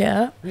fucking shit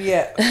up.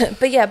 Yeah.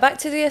 But yeah, back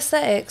to the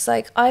aesthetics.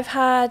 Like I've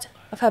had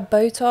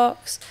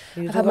Botox.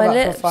 I've had my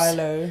lips.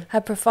 Profilo.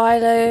 Had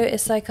Profilo.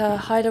 It's like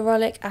a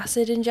hyaluronic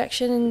acid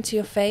injection into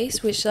your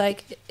face, which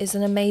like is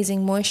an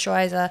amazing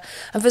moisturizer.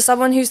 And for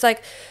someone who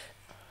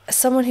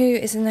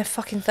is in their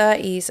fucking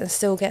 30s and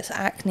still gets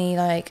acne,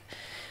 like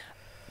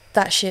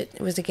that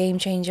shit was a game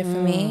changer for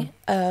me,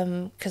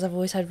 because I've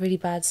always had really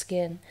bad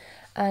skin.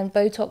 And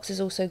Botox is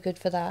also good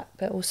for that,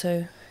 but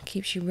also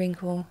keeps you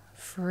wrinkle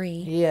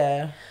free.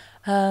 Yeah.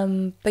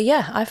 But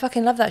yeah, I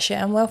fucking love that shit.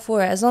 I'm well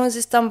for it, as long as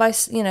it's done by,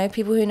 you know,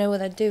 people who know what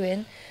they're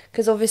doing,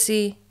 because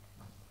obviously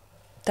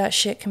that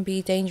shit can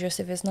be dangerous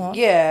if it's not.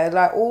 Yeah,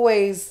 like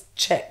always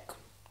check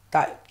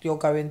that you're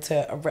going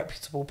to a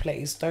reputable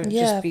place. Don't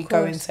just be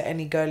going to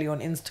any girly on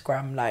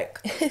Instagram.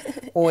 Like,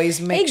 always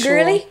make sure.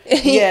 Hey, girly.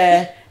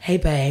 Yeah. Hey,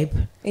 babe.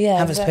 Yeah,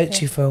 haven't spoke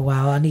to you for a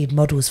while. I need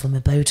models for my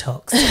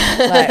Botox.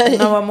 Like,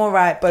 no, I'm all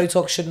right.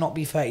 Botox should not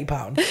be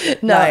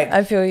 £30. No, like,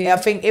 I feel you. I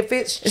think if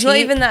it's cheap, it's not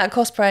even that at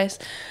cost price.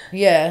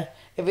 Yeah.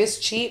 If it's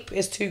cheap,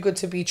 it's too good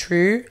to be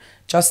true.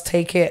 Just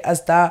take it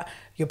as that.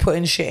 You're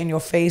putting shit in your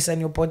face and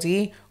your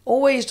body.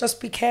 Always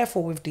just be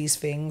careful with these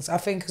things. I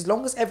think as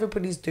long as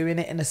everybody's doing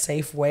it in a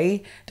safe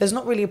way, there's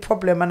not really a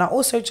problem. And I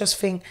also just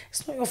think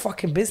it's not your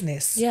fucking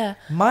business. Yeah.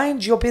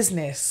 Mind your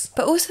business.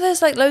 But also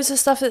there's like loads of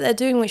stuff that they're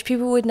doing which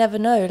people would never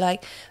know.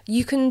 Like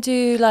you can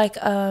do like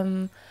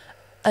a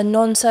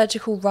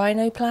non-surgical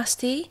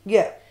rhinoplasty.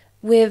 Yeah.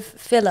 With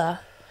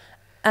filler.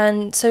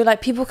 And so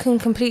like people can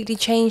completely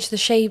change the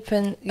shape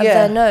of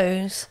their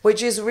nose.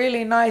 Which is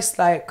really nice.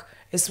 Like,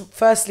 it's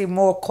firstly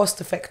more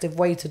cost-effective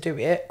way to do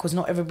it, because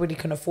not everybody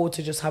can afford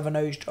to just have a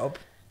nose job.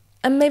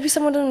 And maybe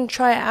someone doesn't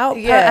try it out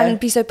and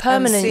be so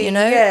permanent, you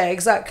know? Yeah,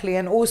 exactly.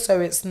 And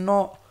also it's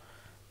not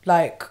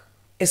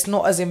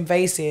as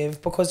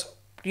invasive, because,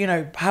 you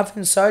know,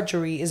 having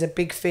surgery is a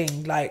big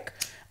thing. Like,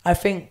 I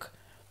think,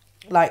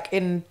 like,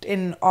 in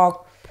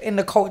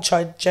the culture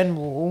in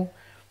general,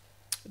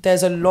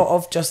 there's a lot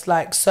of just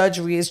like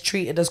surgery is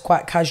treated as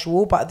quite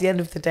casual, but at the end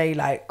of the day,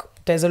 like,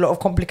 there's a lot of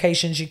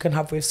complications you can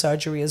have with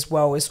surgery as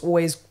well. It's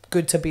always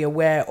good to be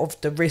aware of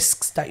the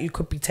risks that you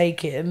could be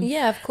taking.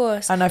 Yeah, of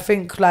course. And I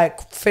think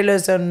like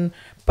fillers and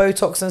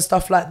Botox and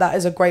stuff like that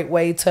is a great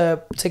way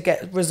to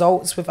get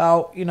results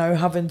without, you know,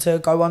 having to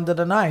go under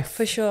the knife.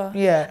 For sure.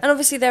 Yeah. And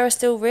obviously there are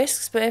still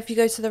risks, but if you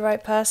go to the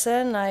right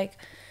person, like,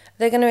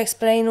 they're going to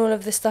explain all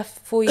of this stuff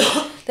for you.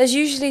 There's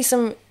usually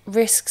some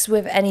risks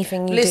with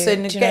anything you do.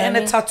 Listen, Do you getting know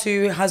a what I mean?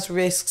 tattoo has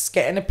risks.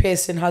 Getting a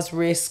piercing has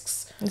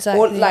risks. Exactly.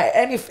 Or like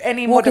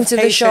any Walk into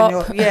the modification.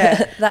 shop,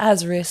 Yeah. that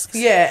has risks.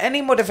 Yeah,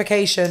 any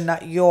modification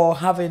that you're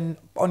having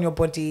on your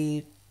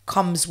body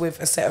comes with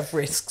a set of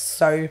risks.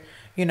 So,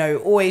 you know,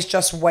 always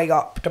just weigh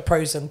up the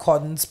pros and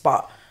cons.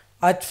 But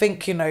I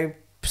think, you know,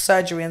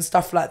 surgery and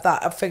stuff like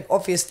that, I think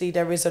obviously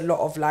there is a lot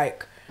of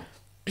like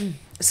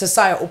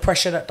societal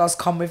pressure that does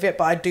come with it,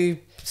 but I do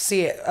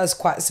see it as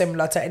quite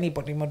similar to any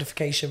body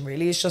modification,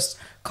 really. It's just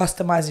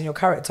customizing your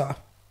character.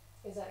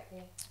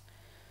 Exactly.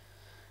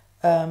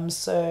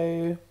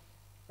 So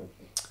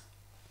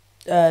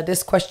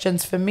this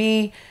question's for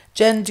me.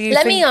 Jen, do you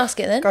Let think... me ask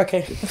it then.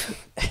 Okay.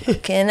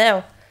 Okay,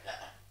 now.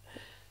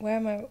 Where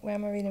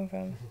am I reading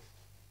from?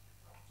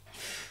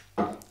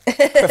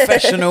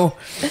 Professional.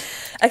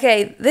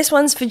 Okay, this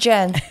one's for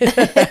Jen.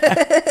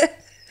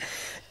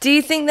 Do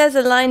you think there's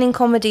a line in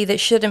comedy that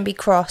shouldn't be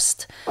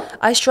crossed?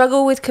 I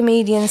struggle with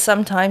comedians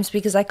sometimes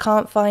because I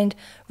can't find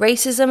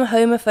racism,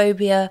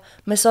 homophobia,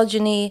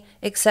 misogyny,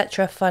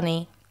 etc.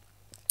 funny.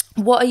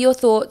 What are your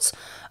thoughts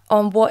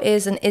on what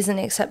is and isn't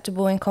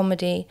acceptable in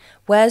comedy?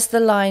 Where's the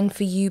line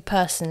for you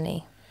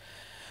personally?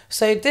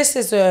 So this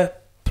is a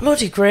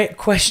bloody great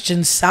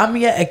question, Sam.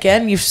 Yet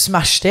again, you've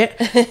smashed it.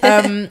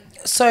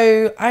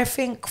 So I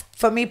think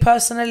for me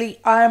personally,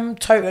 I'm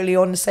totally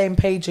on the same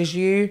page as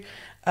you.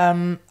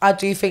 I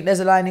do think there's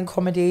a line in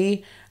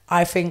comedy.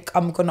 I think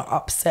I'm gonna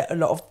upset a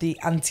lot of the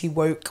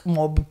anti-woke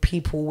mob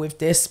people with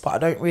this, but I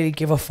don't really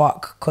give a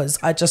fuck because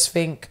I just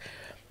think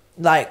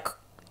like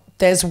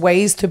there's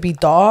ways to be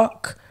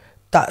dark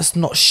that's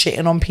not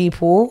shitting on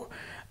people.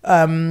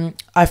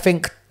 I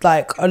think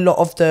like a lot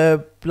of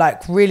the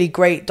like really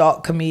great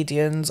dark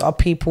comedians are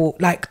people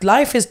like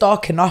life is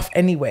dark enough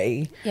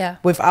anyway, Yeah.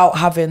 without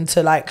having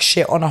to like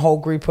shit on a whole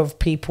group of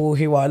people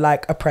who are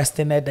like oppressed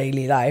in their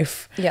daily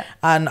life. Yeah.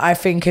 And I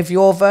think if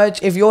you're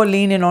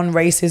leaning on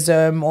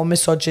racism or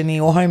misogyny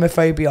or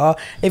homophobia,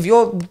 if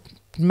you're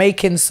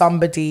making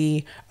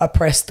somebody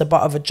oppressed the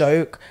butt of a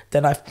joke,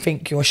 then I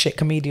think you're a shit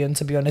comedian,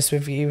 to be honest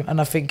with you. And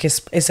I think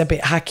it's a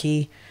bit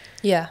hacky.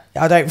 Yeah.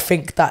 I don't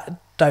think that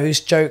those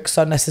jokes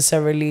are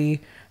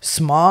necessarily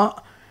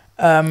smart.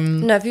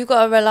 No, if you've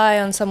got to rely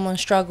on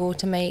someone's struggle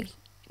to make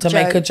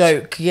Make a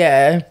joke,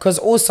 yeah. Because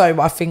also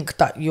I think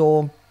that there's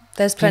you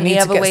plenty need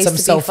of to other get ways some to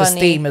be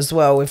self-esteem funny. as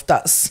well, if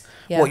that's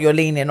Yeah. what you're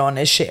leaning on,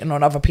 is shitting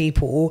on other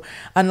people.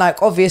 And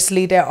like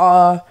obviously there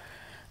are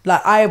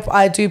like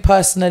I do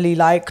personally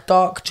like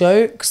dark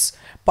jokes,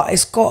 but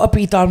it's got to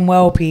be done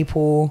well,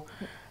 people,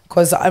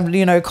 because I'm,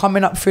 you know,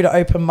 coming up through the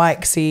open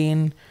mic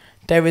scene,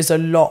 there is a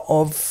lot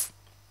of,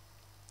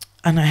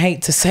 and I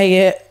hate to say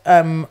it,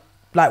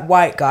 like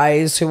white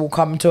guys who will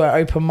come to an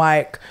open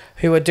mic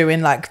who are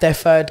doing like their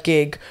third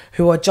gig,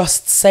 who are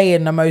just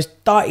saying the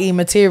most dirty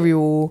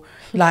material,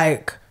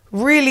 like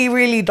really,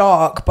 really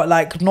dark, but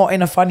like not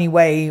in a funny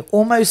way,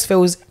 almost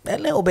feels a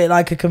little bit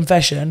like a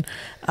confession.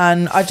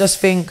 And I just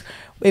think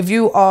if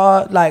you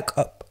are like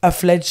a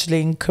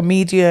fledgling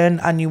comedian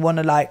and you want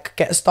to like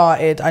get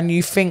started and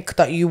you think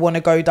that you want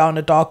to go down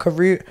a darker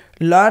route,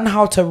 learn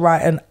how to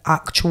write an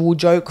actual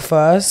joke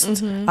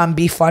first and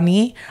be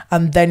funny,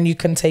 and then you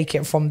can take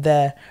it from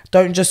there.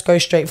 Don't just go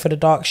straight for the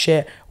dark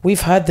shit.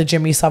 We've heard the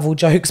Jimmy Savile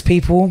jokes,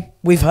 people.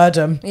 We've heard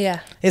them. Yeah.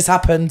 It's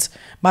happened.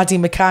 Maddie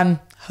McCann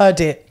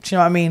heard it. Do you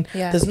know what I mean?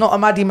 Yeah. There's not a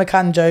Maddie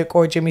McCann joke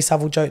or a Jimmy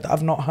Savile joke that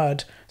I've not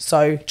heard.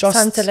 So just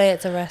Time to lay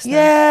it to rest. now.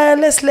 yeah,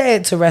 let's lay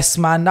it to rest,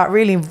 man. That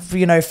really,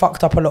 you know,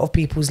 fucked up a lot of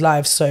people's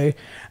lives. So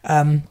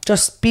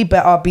just be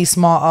better, be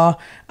smarter,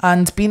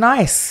 and be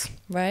nice.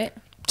 Right?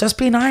 Just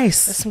be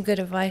nice. That's some good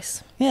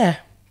advice. Yeah.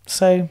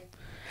 So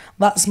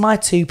that's my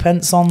 2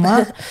 pence on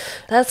that.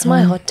 That's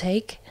my hot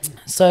take.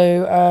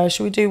 So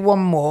should we do one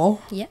more?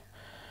 Yeah.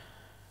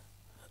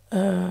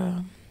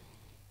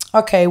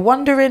 Okay,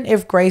 wondering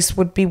if Grace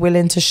would be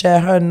willing to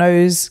share her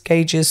nose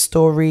gauges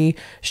story,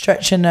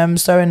 stretching them,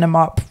 sewing them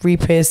up,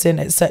 re-piercing,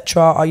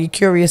 etc. Are you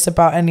curious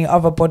about any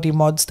other body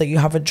mods that you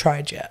haven't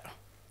tried yet?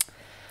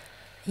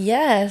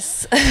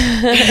 Yes.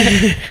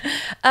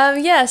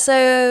 Yeah,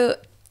 so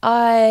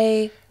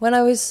when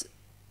I was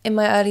in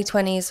my early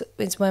 20s,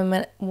 it's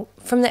when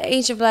from the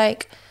age of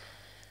like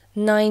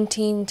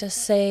 19 to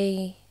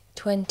say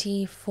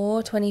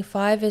 24,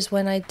 25 is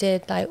when I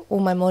did like all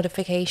my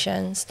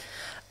modifications.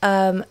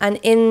 And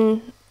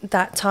in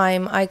that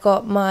time, I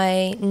got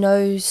my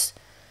nose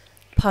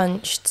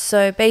punched.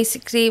 So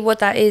basically what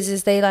that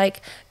is they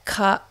like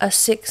cut a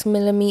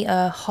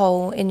 6mm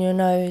hole in your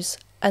nose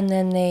and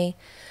then they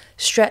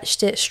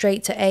stretched it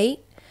straight to 8.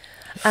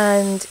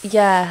 And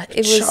yeah,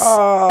 it was...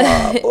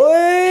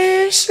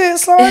 Boy, shit,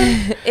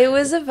 son. It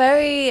was a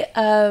very...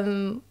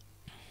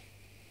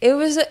 it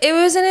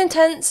was an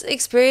intense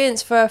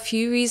experience for a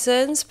few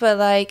reasons, but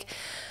like,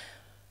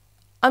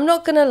 I'm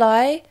not gonna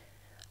lie,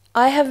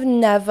 I have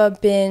never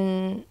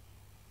been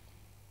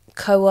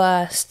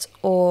coerced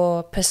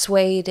or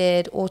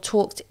persuaded or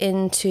talked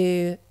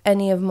into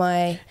any of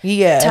my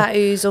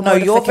tattoos or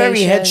modifications. You're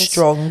very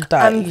headstrong.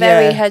 I'm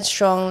very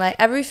headstrong. Like,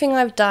 everything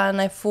I've done,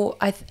 like,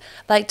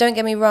 don't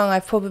get me wrong,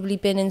 I've probably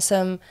been in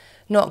some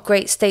not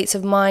great states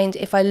of mind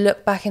if I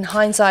look back in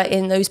hindsight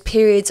in those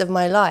periods of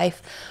my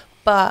life,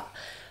 but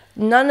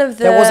none of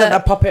there wasn't a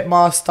puppet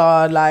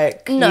master,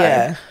 like,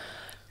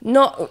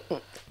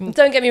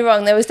 don't get me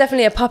wrong, there was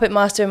definitely a puppet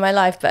master in my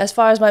life, but as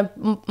far as my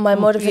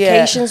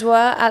modifications were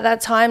at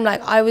that time,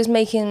 like, I was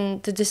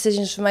making the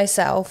decisions for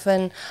myself,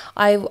 and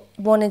I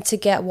wanted to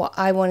get what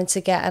I wanted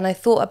to get, and I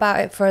thought about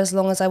it for as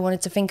long as I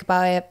wanted to think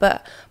about it.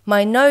 But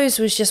my nose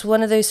was just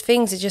one of those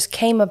things, it just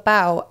came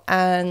about,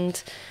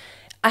 and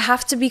I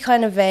have to be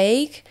kind of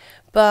vague,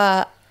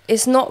 but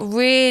it's not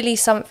really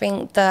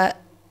something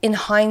that in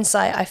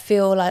hindsight I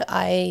feel like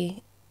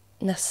I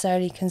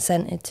necessarily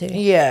consented to.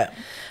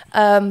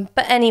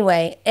 But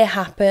anyway, it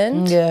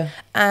happened.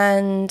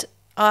 And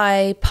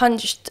I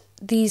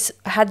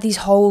had these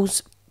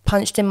holes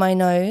punched in my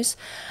nose,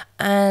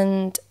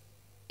 and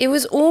it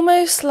was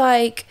almost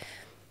like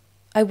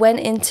I went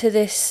into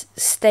this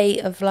state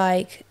of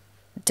like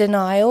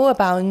denial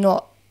about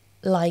not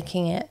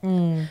liking it,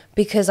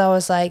 because I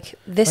was like,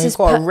 this is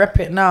gotta rep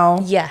it now.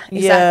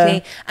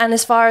 Exactly. And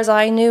as far as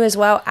I knew as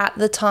well at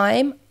the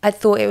time, I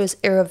thought it was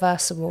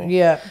irreversible.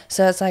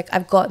 So it's like,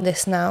 I've got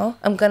this now,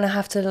 I'm gonna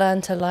have to learn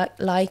to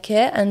like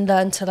it and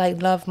learn to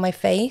like love my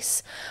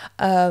face,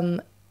 because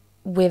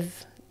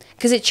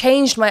it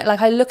changed my,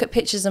 like, I look at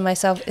pictures of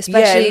myself,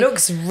 especially it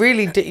looks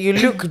really you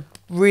look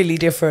really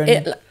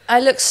different. I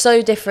look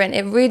so different.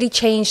 It really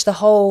changed the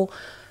whole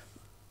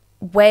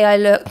way I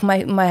look.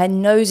 My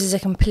nose is a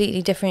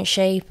completely different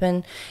shape,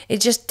 and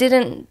it just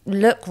didn't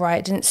look right,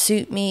 it didn't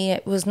suit me,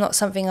 it was not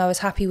something I was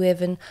happy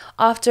with. And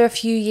after a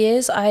few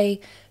years, I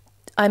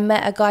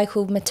met a guy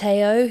called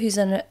Matteo, who's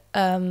I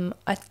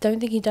don't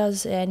think he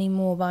does it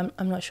anymore, but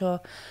I'm not sure,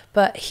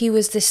 but he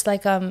was this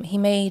like he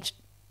made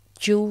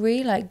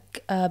jewelry,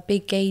 like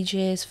big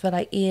gauges for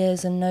like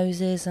ears and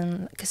noses,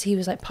 and because he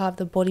was like part of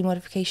the body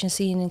modification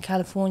scene in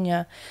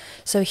California,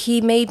 so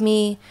he made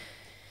me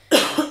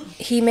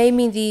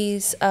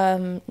these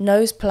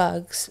nose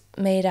plugs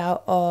made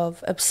out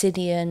of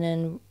obsidian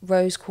and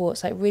rose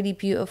quartz, like really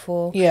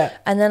beautiful.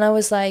 And then I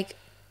was like,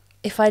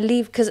 if I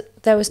leave, because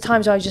there was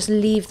times where I would just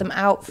leave them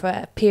out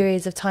for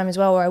periods of time as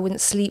well, where I wouldn't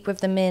sleep with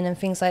them in and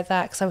things like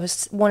that, because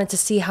I wanted to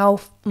see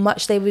how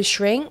much they would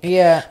shrink.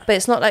 But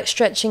it's not like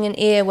stretching an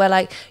ear where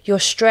like you're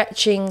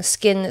stretching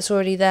skin that's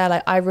already there.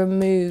 Like, I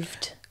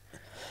removed,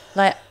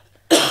 like,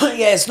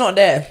 it's not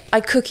there.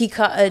 I cookie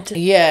cutted,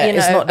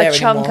 it's not there a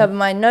chunk anymore. of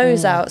my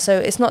nose out, so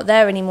it's not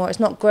there anymore. It's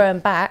not growing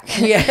back.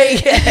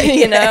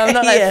 You know, I'm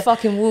not like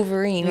fucking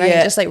Wolverine, right?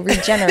 You just like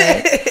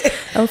regenerate.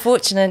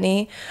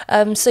 Unfortunately.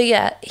 So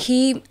yeah,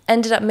 he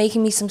ended up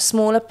making me some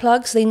smaller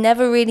plugs. They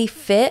never really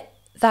fit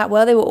that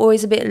well. They were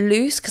always a bit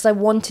loose, because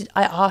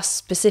I asked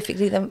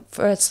specifically them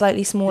for a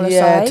slightly smaller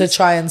size. To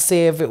try and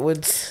see if it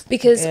would.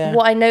 Because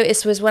what I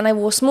noticed was when I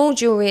wore small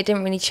jewelry, it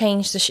didn't really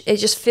change it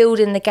just filled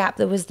in the gap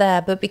that was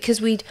there. But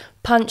because we'd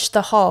punched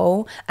the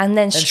hole and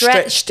then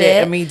stretched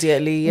it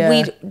immediately,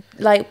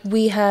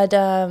 we had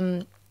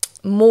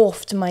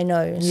morphed my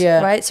nose,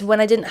 right? So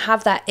when I didn't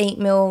have that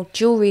 8mm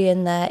jewelry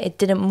in there, it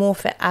didn't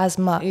morph it as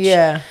much.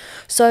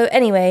 So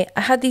anyway,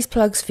 I had these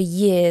plugs for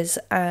years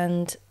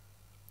and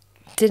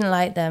didn't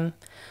like them,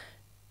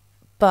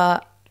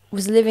 but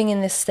was living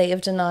in this state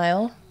of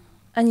denial,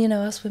 and you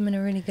know, us women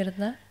are really good at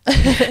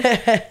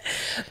that.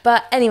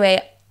 But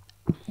anyway,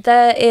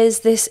 there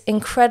is this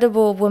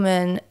incredible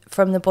woman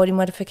from the body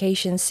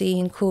modification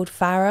scene called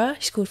Farah.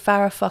 She's called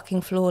Farah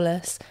fucking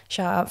Flawless.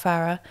 Shout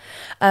out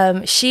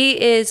Farah.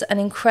 She is an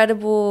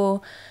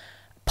incredible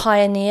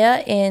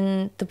pioneer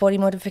in the body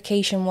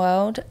modification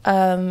world.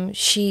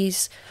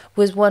 She's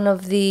was one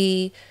of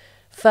the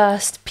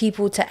first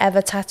people to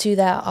ever tattoo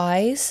their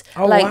eyes.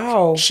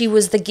 Wow. She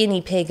was the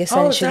guinea pig,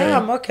 essentially. Oh,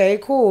 damn. Okay,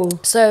 cool.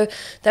 So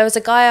there was a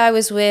guy I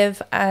was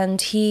with,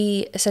 and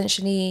he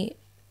essentially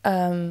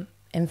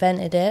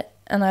invented it,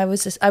 and I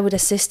would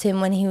assist him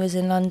when he was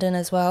in London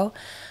as well.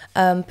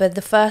 But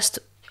the first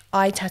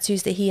eye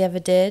tattoos that he ever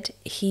did,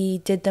 he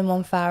did them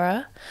on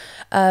Farah.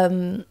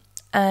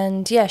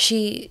 And yeah,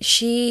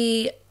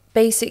 she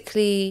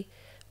basically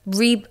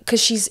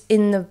because she's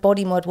in the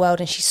body mod world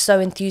and she's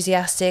so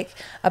enthusiastic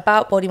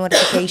about body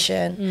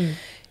modification,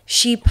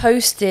 she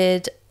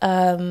posted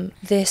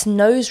this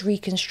nose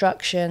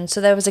reconstruction. So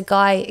there was a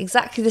guy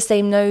exactly the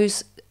same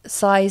nose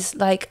size,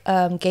 like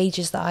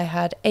gauges that I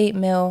had,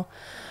 8mm.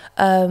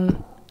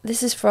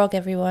 This is Frog,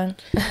 everyone.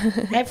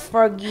 Hi,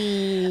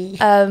 Froggy.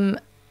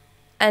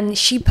 And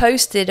she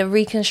posted a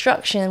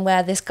reconstruction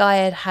where this guy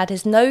had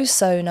his nose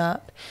sewn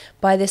up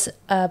by this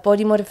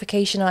body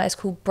modification artist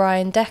called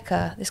Brian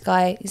Decker. This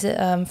guy is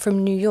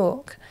from New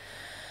York.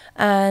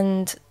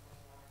 And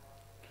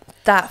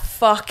that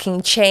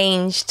fucking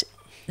changed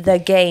the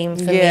game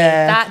for me.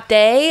 That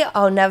day,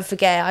 I'll never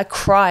forget. I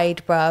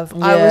cried, bruv.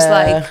 Yeah. I was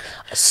like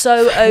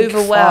so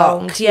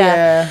overwhelmed.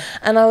 Yeah.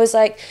 And I was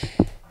like,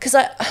 because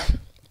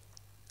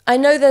I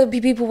know there'll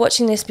be people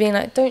watching this being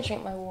like, don't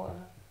drink my water.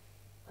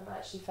 I'm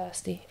actually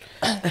thirsty.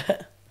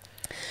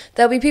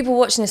 There'll be people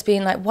watching this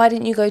being like, why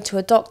didn't you go to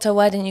a doctor?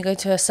 Why didn't you go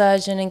to a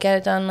surgeon and get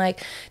it done?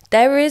 Like,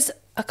 there is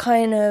a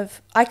kind of,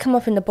 I come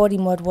up in the body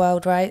mod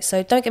world, right?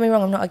 So don't get me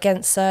wrong, I'm not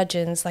against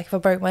surgeons. Like, if I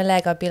broke my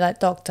leg, I'd be like,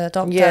 doctor,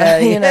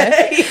 you know?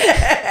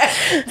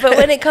 But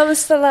when it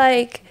comes to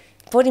like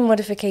body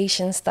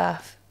modification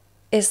stuff,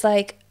 it's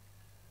like,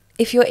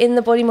 if you're in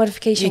the body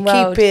modification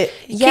world, keep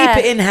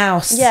it in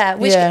house. Yeah,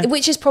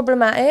 which is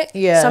problematic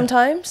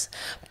sometimes.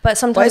 But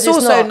sometimes it's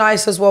also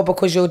nice as well,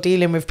 because you're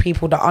dealing with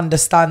people that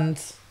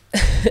understand.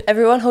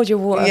 Everyone hold your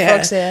water,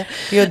 frogs here.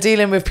 You're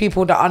dealing with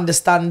people that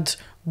understand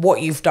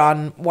what you've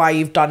done, why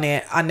you've done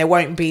it, and there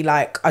won't be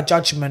like a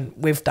judgment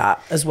with that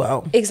as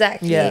well.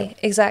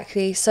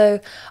 Exactly.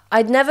 So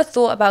I'd never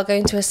thought about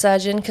going to a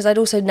surgeon, because I'd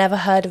also never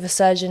heard of a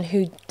surgeon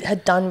who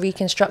had done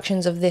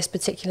reconstructions of this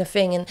particular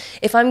thing. And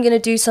if I'm going to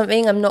do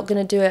something, I'm not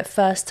going to do it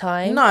first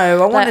time. No,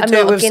 I want to do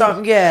it with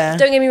something.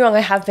 Don't get me wrong,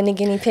 I have been a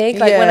guinea pig.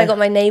 Like when I got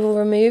my navel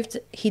removed,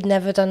 he'd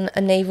never done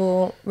a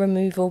navel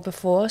removal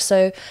before,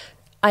 so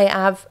I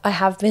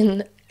have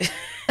been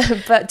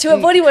but to a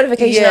body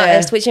modification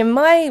artist, which in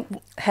my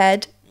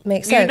head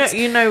makes sense.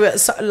 You know,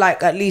 it's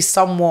like at least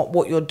somewhat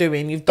what you're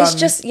doing. You've done. It's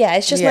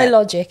just my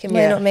logic. It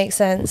may not make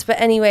sense, but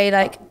anyway,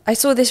 like I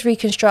saw this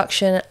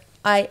reconstruction.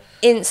 I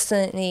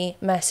instantly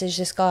messaged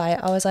this guy.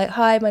 I was like,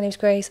 "Hi, my name's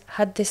Grace.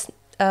 Had this.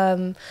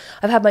 I've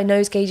had my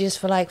nose gauges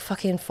for like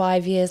fucking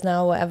 5 years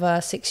now,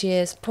 whatever, 6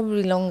 years,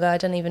 probably longer. I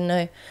don't even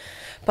know.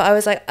 But I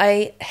was like,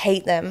 I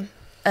hate them,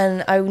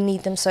 and I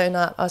need them sewn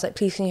up. I was like,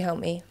 please, can you help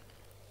me?"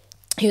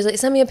 He was like,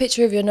 send me a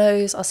picture of your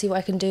nose, I'll see what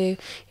I can do.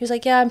 He was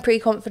like, yeah, I'm pretty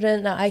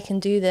confident that I can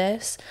do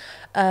this.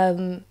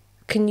 Can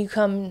you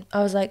come?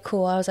 I was like,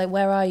 cool. I was like,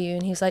 where are you?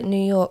 And he was like,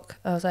 New York.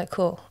 I was like,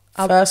 cool.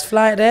 First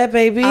flight there,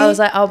 baby. I was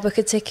like, I'll book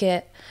a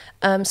ticket.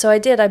 So I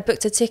did. I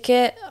booked a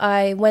ticket.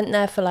 I went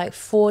there for like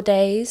 4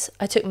 days.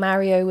 I took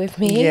Mario with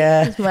me.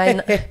 Yeah.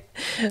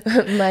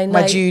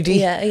 my Judy.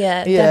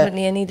 Yeah,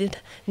 definitely. I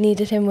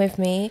needed him with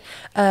me.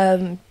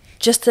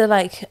 Just to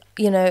like,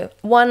 you know,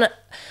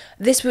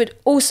 this would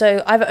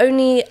also, I've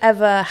only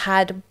ever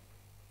had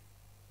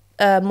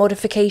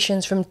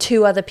modifications from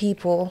 2 other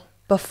people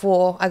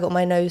before I got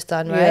my nose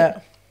done, right? Yeah.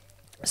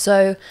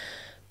 So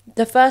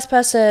the first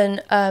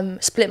person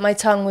split my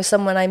tongue was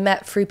someone I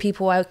met through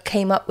people I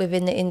came up with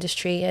in the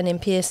industry and in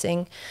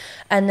piercing.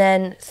 And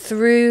then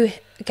through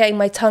getting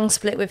my tongue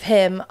split with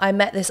him, I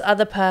met this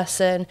other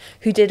person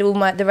who did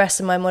the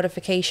rest of my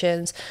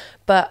modifications.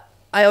 But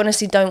I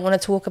honestly don't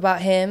want to talk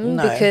about him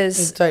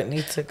because you don't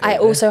need to go I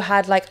there. Also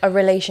had like a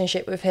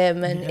relationship with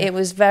him, and it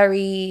was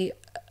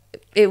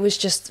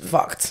just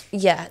fucked.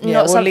 Yeah,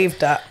 we'll leave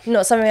that.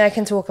 Not something I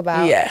can talk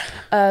about. Yeah.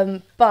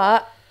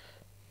 But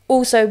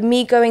also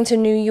me going to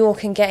New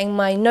York and getting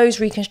my nose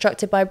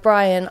reconstructed by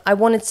Brian, I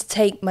wanted to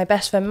take my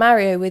best friend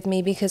Mario with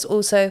me, because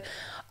also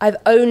I've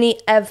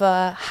only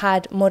ever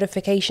had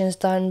modifications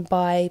done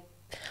by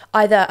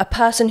either a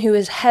person who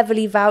is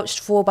heavily vouched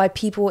for by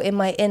people in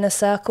my inner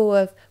circle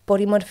of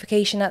body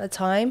modification at the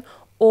time,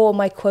 or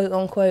my quote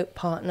unquote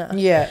partner.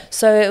 Yeah.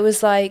 So it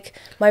was like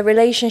my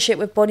relationship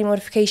with body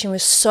modification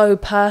was so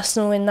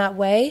personal in that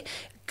way.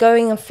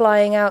 Going and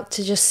flying out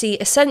to just see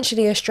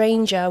essentially a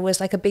stranger was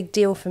like a big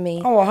deal for me.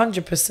 Oh,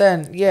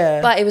 100%,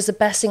 yeah. But it was the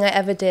best thing I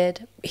ever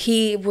did.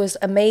 He was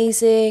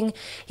amazing.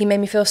 He made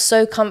me feel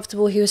so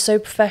comfortable. He was so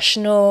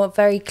professional,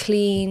 very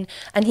clean.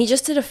 And he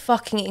just did a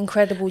fucking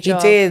incredible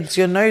job. He did.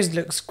 Your nose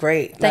looks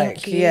great.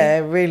 Thank you. Yeah,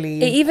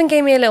 really. It even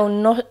gave me a little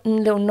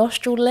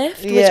nostril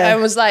lift, which I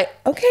was like,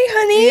 okay,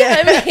 honey,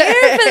 I'm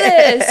here for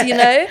this, you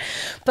know?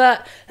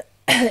 But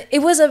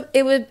it was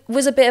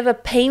a bit of a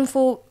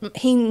painful.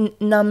 He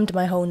numbed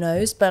my whole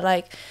nose, but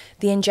like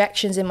the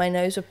injections in my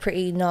nose were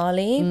pretty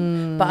gnarly.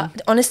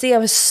 But honestly, I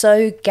was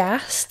so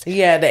gassed.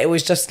 Yeah, that it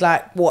was just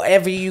like,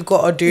 whatever you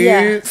gotta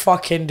do,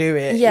 fucking do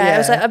it. Yeah, I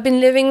was like, I've been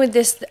living with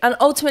this, and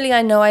ultimately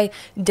I know I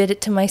did it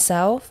to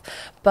myself,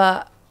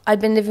 but I'd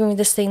been living with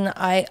this thing that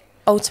I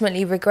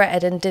ultimately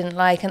regretted and didn't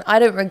like, and I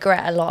don't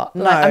regret a lot.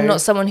 Like, I'm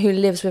not someone who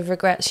lives with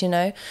regrets, you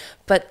know.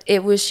 But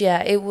it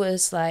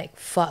was like,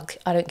 fuck,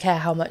 I don't care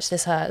how much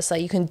this hurts.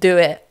 Like, you can do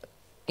it.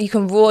 You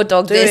can raw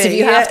dog this if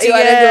you have to.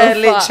 I don't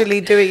give a fuck.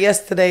 Literally do it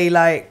yesterday.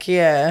 Like,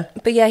 yeah.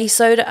 But yeah, he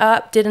sewed it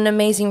up, did an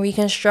amazing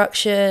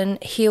reconstruction,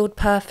 healed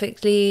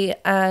perfectly,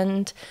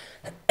 and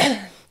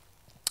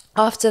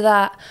after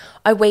that,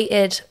 I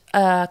waited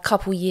a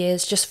couple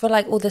years just for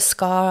like all the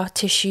scar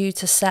tissue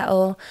to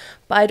settle.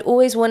 But I'd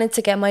always wanted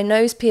to get my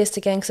nose pierced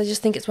again, because I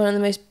just think it's one of the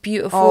most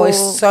beautiful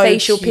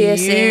facial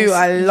piercings.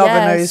 I love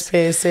a nose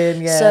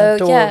piercing. Yeah, so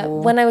adorable. yeah,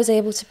 when I was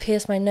able to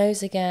pierce my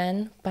nose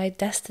again by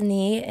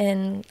Destiny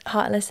in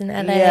Heartless in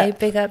LA,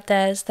 big up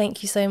Des,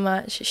 thank you so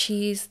much.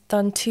 She's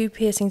done 2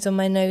 piercings on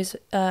my nose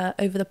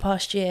over the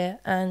past year,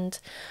 and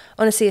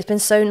honestly, it's been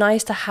so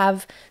nice to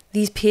have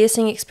these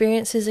piercing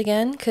experiences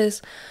again,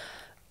 because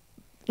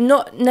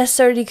not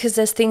necessarily because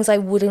there's things I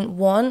wouldn't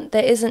want.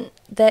 There isn't,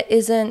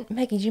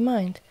 Maggie, do you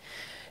mind?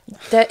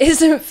 There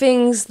isn't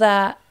things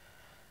that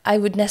I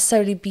would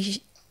necessarily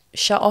be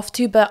shut off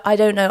to, but I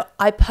don't know.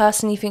 I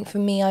personally think for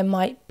me, I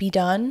might be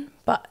done,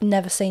 but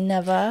never say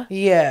never.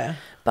 Yeah.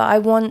 But I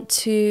want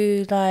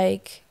to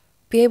like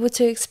be able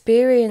to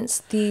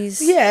experience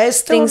these it's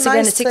still things nice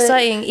again. It's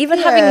exciting. Even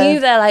yeah. having you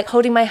there, like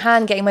holding my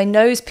hand, getting my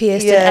nose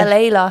pierced in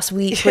LA last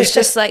week was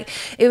just like,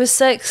 it was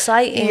so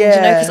exciting, you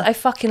know, because I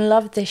fucking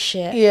love this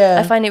shit.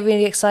 I find it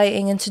really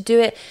exciting, and to do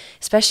it,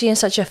 especially in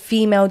such a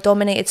female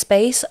dominated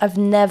space, I've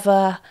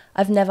never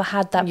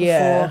had that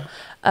before.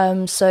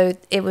 So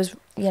it was,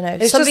 you know,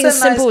 it's something as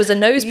simple as a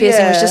nose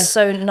piercing was just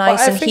so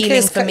nice and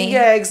healing for me.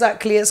 Yeah,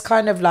 exactly. It's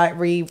kind of like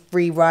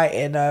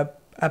rewriting a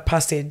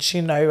passage,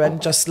 you know,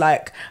 and just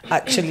like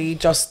actually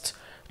just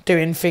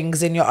doing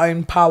things in your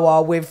own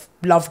power with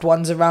loved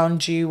ones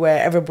around you,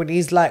 where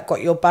everybody's like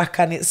got your back,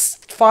 and it's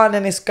fun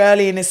and it's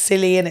girly and it's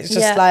silly and it's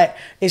just like,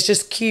 it's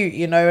just cute,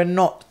 you know, and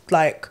not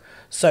like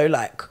so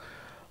like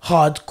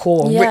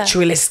hardcore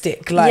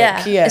ritualistic,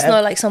 like it's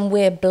not like some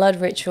weird blood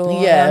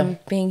ritual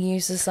being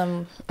used as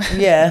some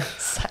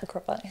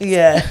sacrifice.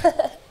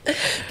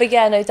 But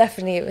yeah, no,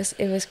 definitely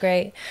it was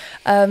great.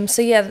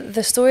 So yeah,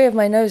 the story of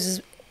my nose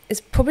is it's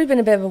probably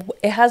been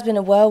it has been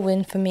a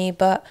whirlwind for me,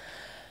 but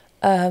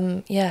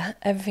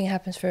everything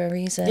happens for a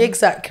reason.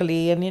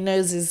 Exactly, and your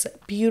nose is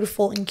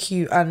beautiful and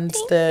cute, and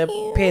the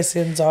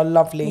piercings are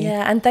lovely.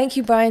 Yeah, and thank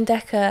you Brian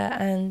Decker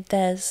and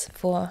Des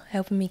for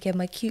helping me get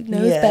my cute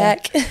nose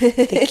back.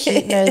 The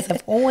cute nose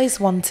I've always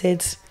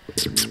wanted.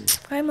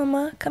 Hi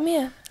mama, come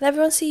here, let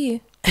everyone see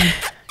you.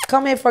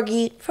 Come here,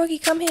 Froggy. Froggy,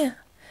 come here.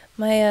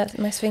 My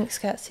Sphinx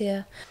cat's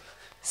here.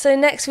 So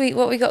next week,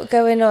 what we got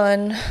going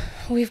on?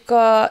 We've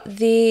got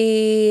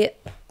the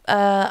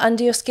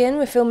Under Your Skin.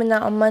 We're filming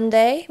that on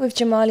Monday with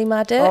Jamali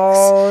Maddox.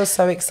 Oh,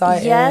 so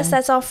exciting. Yes,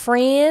 that's our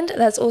friend.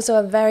 That's also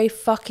a very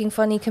fucking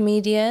funny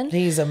comedian.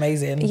 He's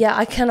amazing. Yeah,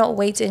 I cannot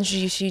wait to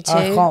introduce you to.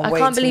 I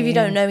can't believe you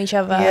don't know each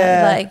other.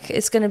 Like,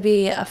 it's going to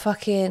be a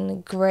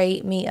fucking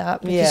great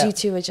meetup because you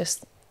two are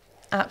just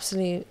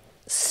absolute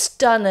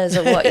stunners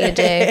at what you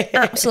do.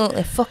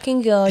 Absolutely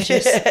fucking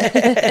gorgeous.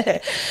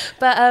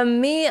 But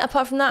me,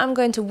 apart from that, I'm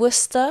going to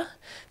Worcester,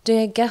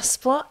 doing a guest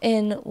spot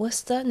in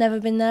Worcester.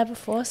 Never been there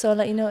before, so I'll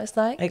let you know what it's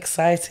like.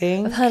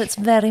 Exciting. I've heard it's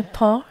very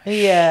posh.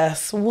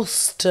 Yes,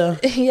 Worcester.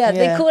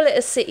 They call it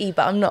a city,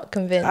 but I'm not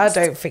convinced. I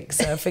don't think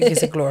so. I think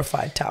it's a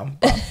glorified town,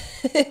 but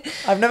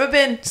I've never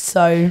been,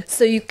 so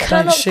you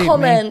cannot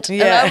comment.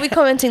 I'll be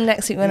commenting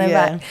next week when I'm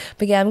back.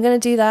 But yeah, I'm going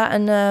to do that,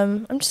 and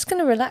I'm just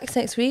going to relax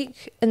next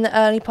week in the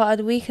early part of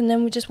the week, and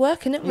then we're just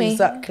working, aren't we?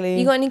 Exactly.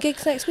 You got any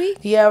gigs next week?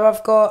 Yeah,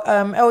 I've got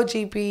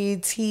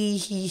LGBT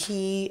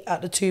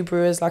at the Two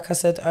Brewers, like I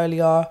said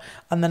earlier,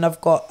 and then I've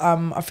got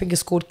I think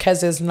it's called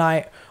Kez's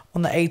Night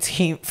on the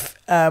 18th,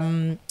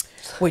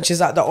 which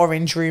is at the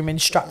Orange Room in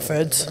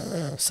Stratford.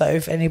 So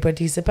if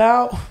anybody's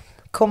about,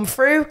 come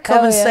through,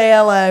 come and say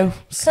hello.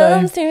 So,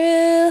 come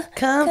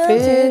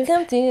through.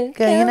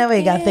 Girl, you know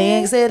we got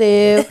things to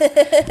do.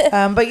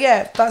 But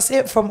yeah, that's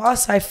it from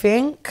us, I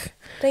think.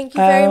 Thank you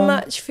very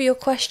much for your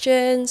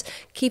questions.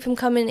 Keep them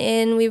coming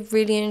in. We've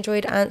really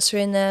enjoyed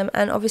answering them.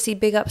 And obviously,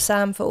 big up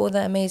Sam for all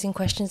the amazing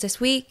questions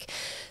this week.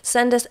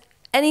 Send us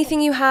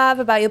anything you have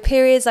about your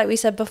periods, like we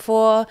said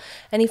before,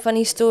 any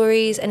funny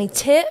stories, any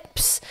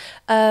tips.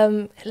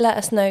 Let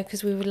us know,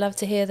 because we would love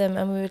to hear them,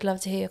 and we would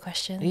love to hear your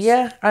questions.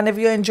 Yeah, and if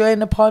you're enjoying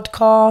the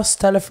podcast,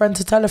 tell a friend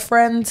to tell a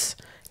friend.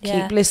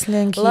 Keep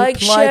listening, keep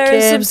liking, share,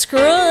 and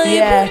subscribe.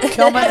 Yeah,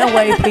 comment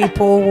away,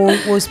 people.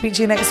 We'll speak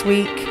to you next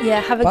week.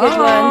 Yeah, have a good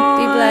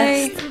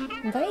one.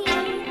 Be blessed. Bye.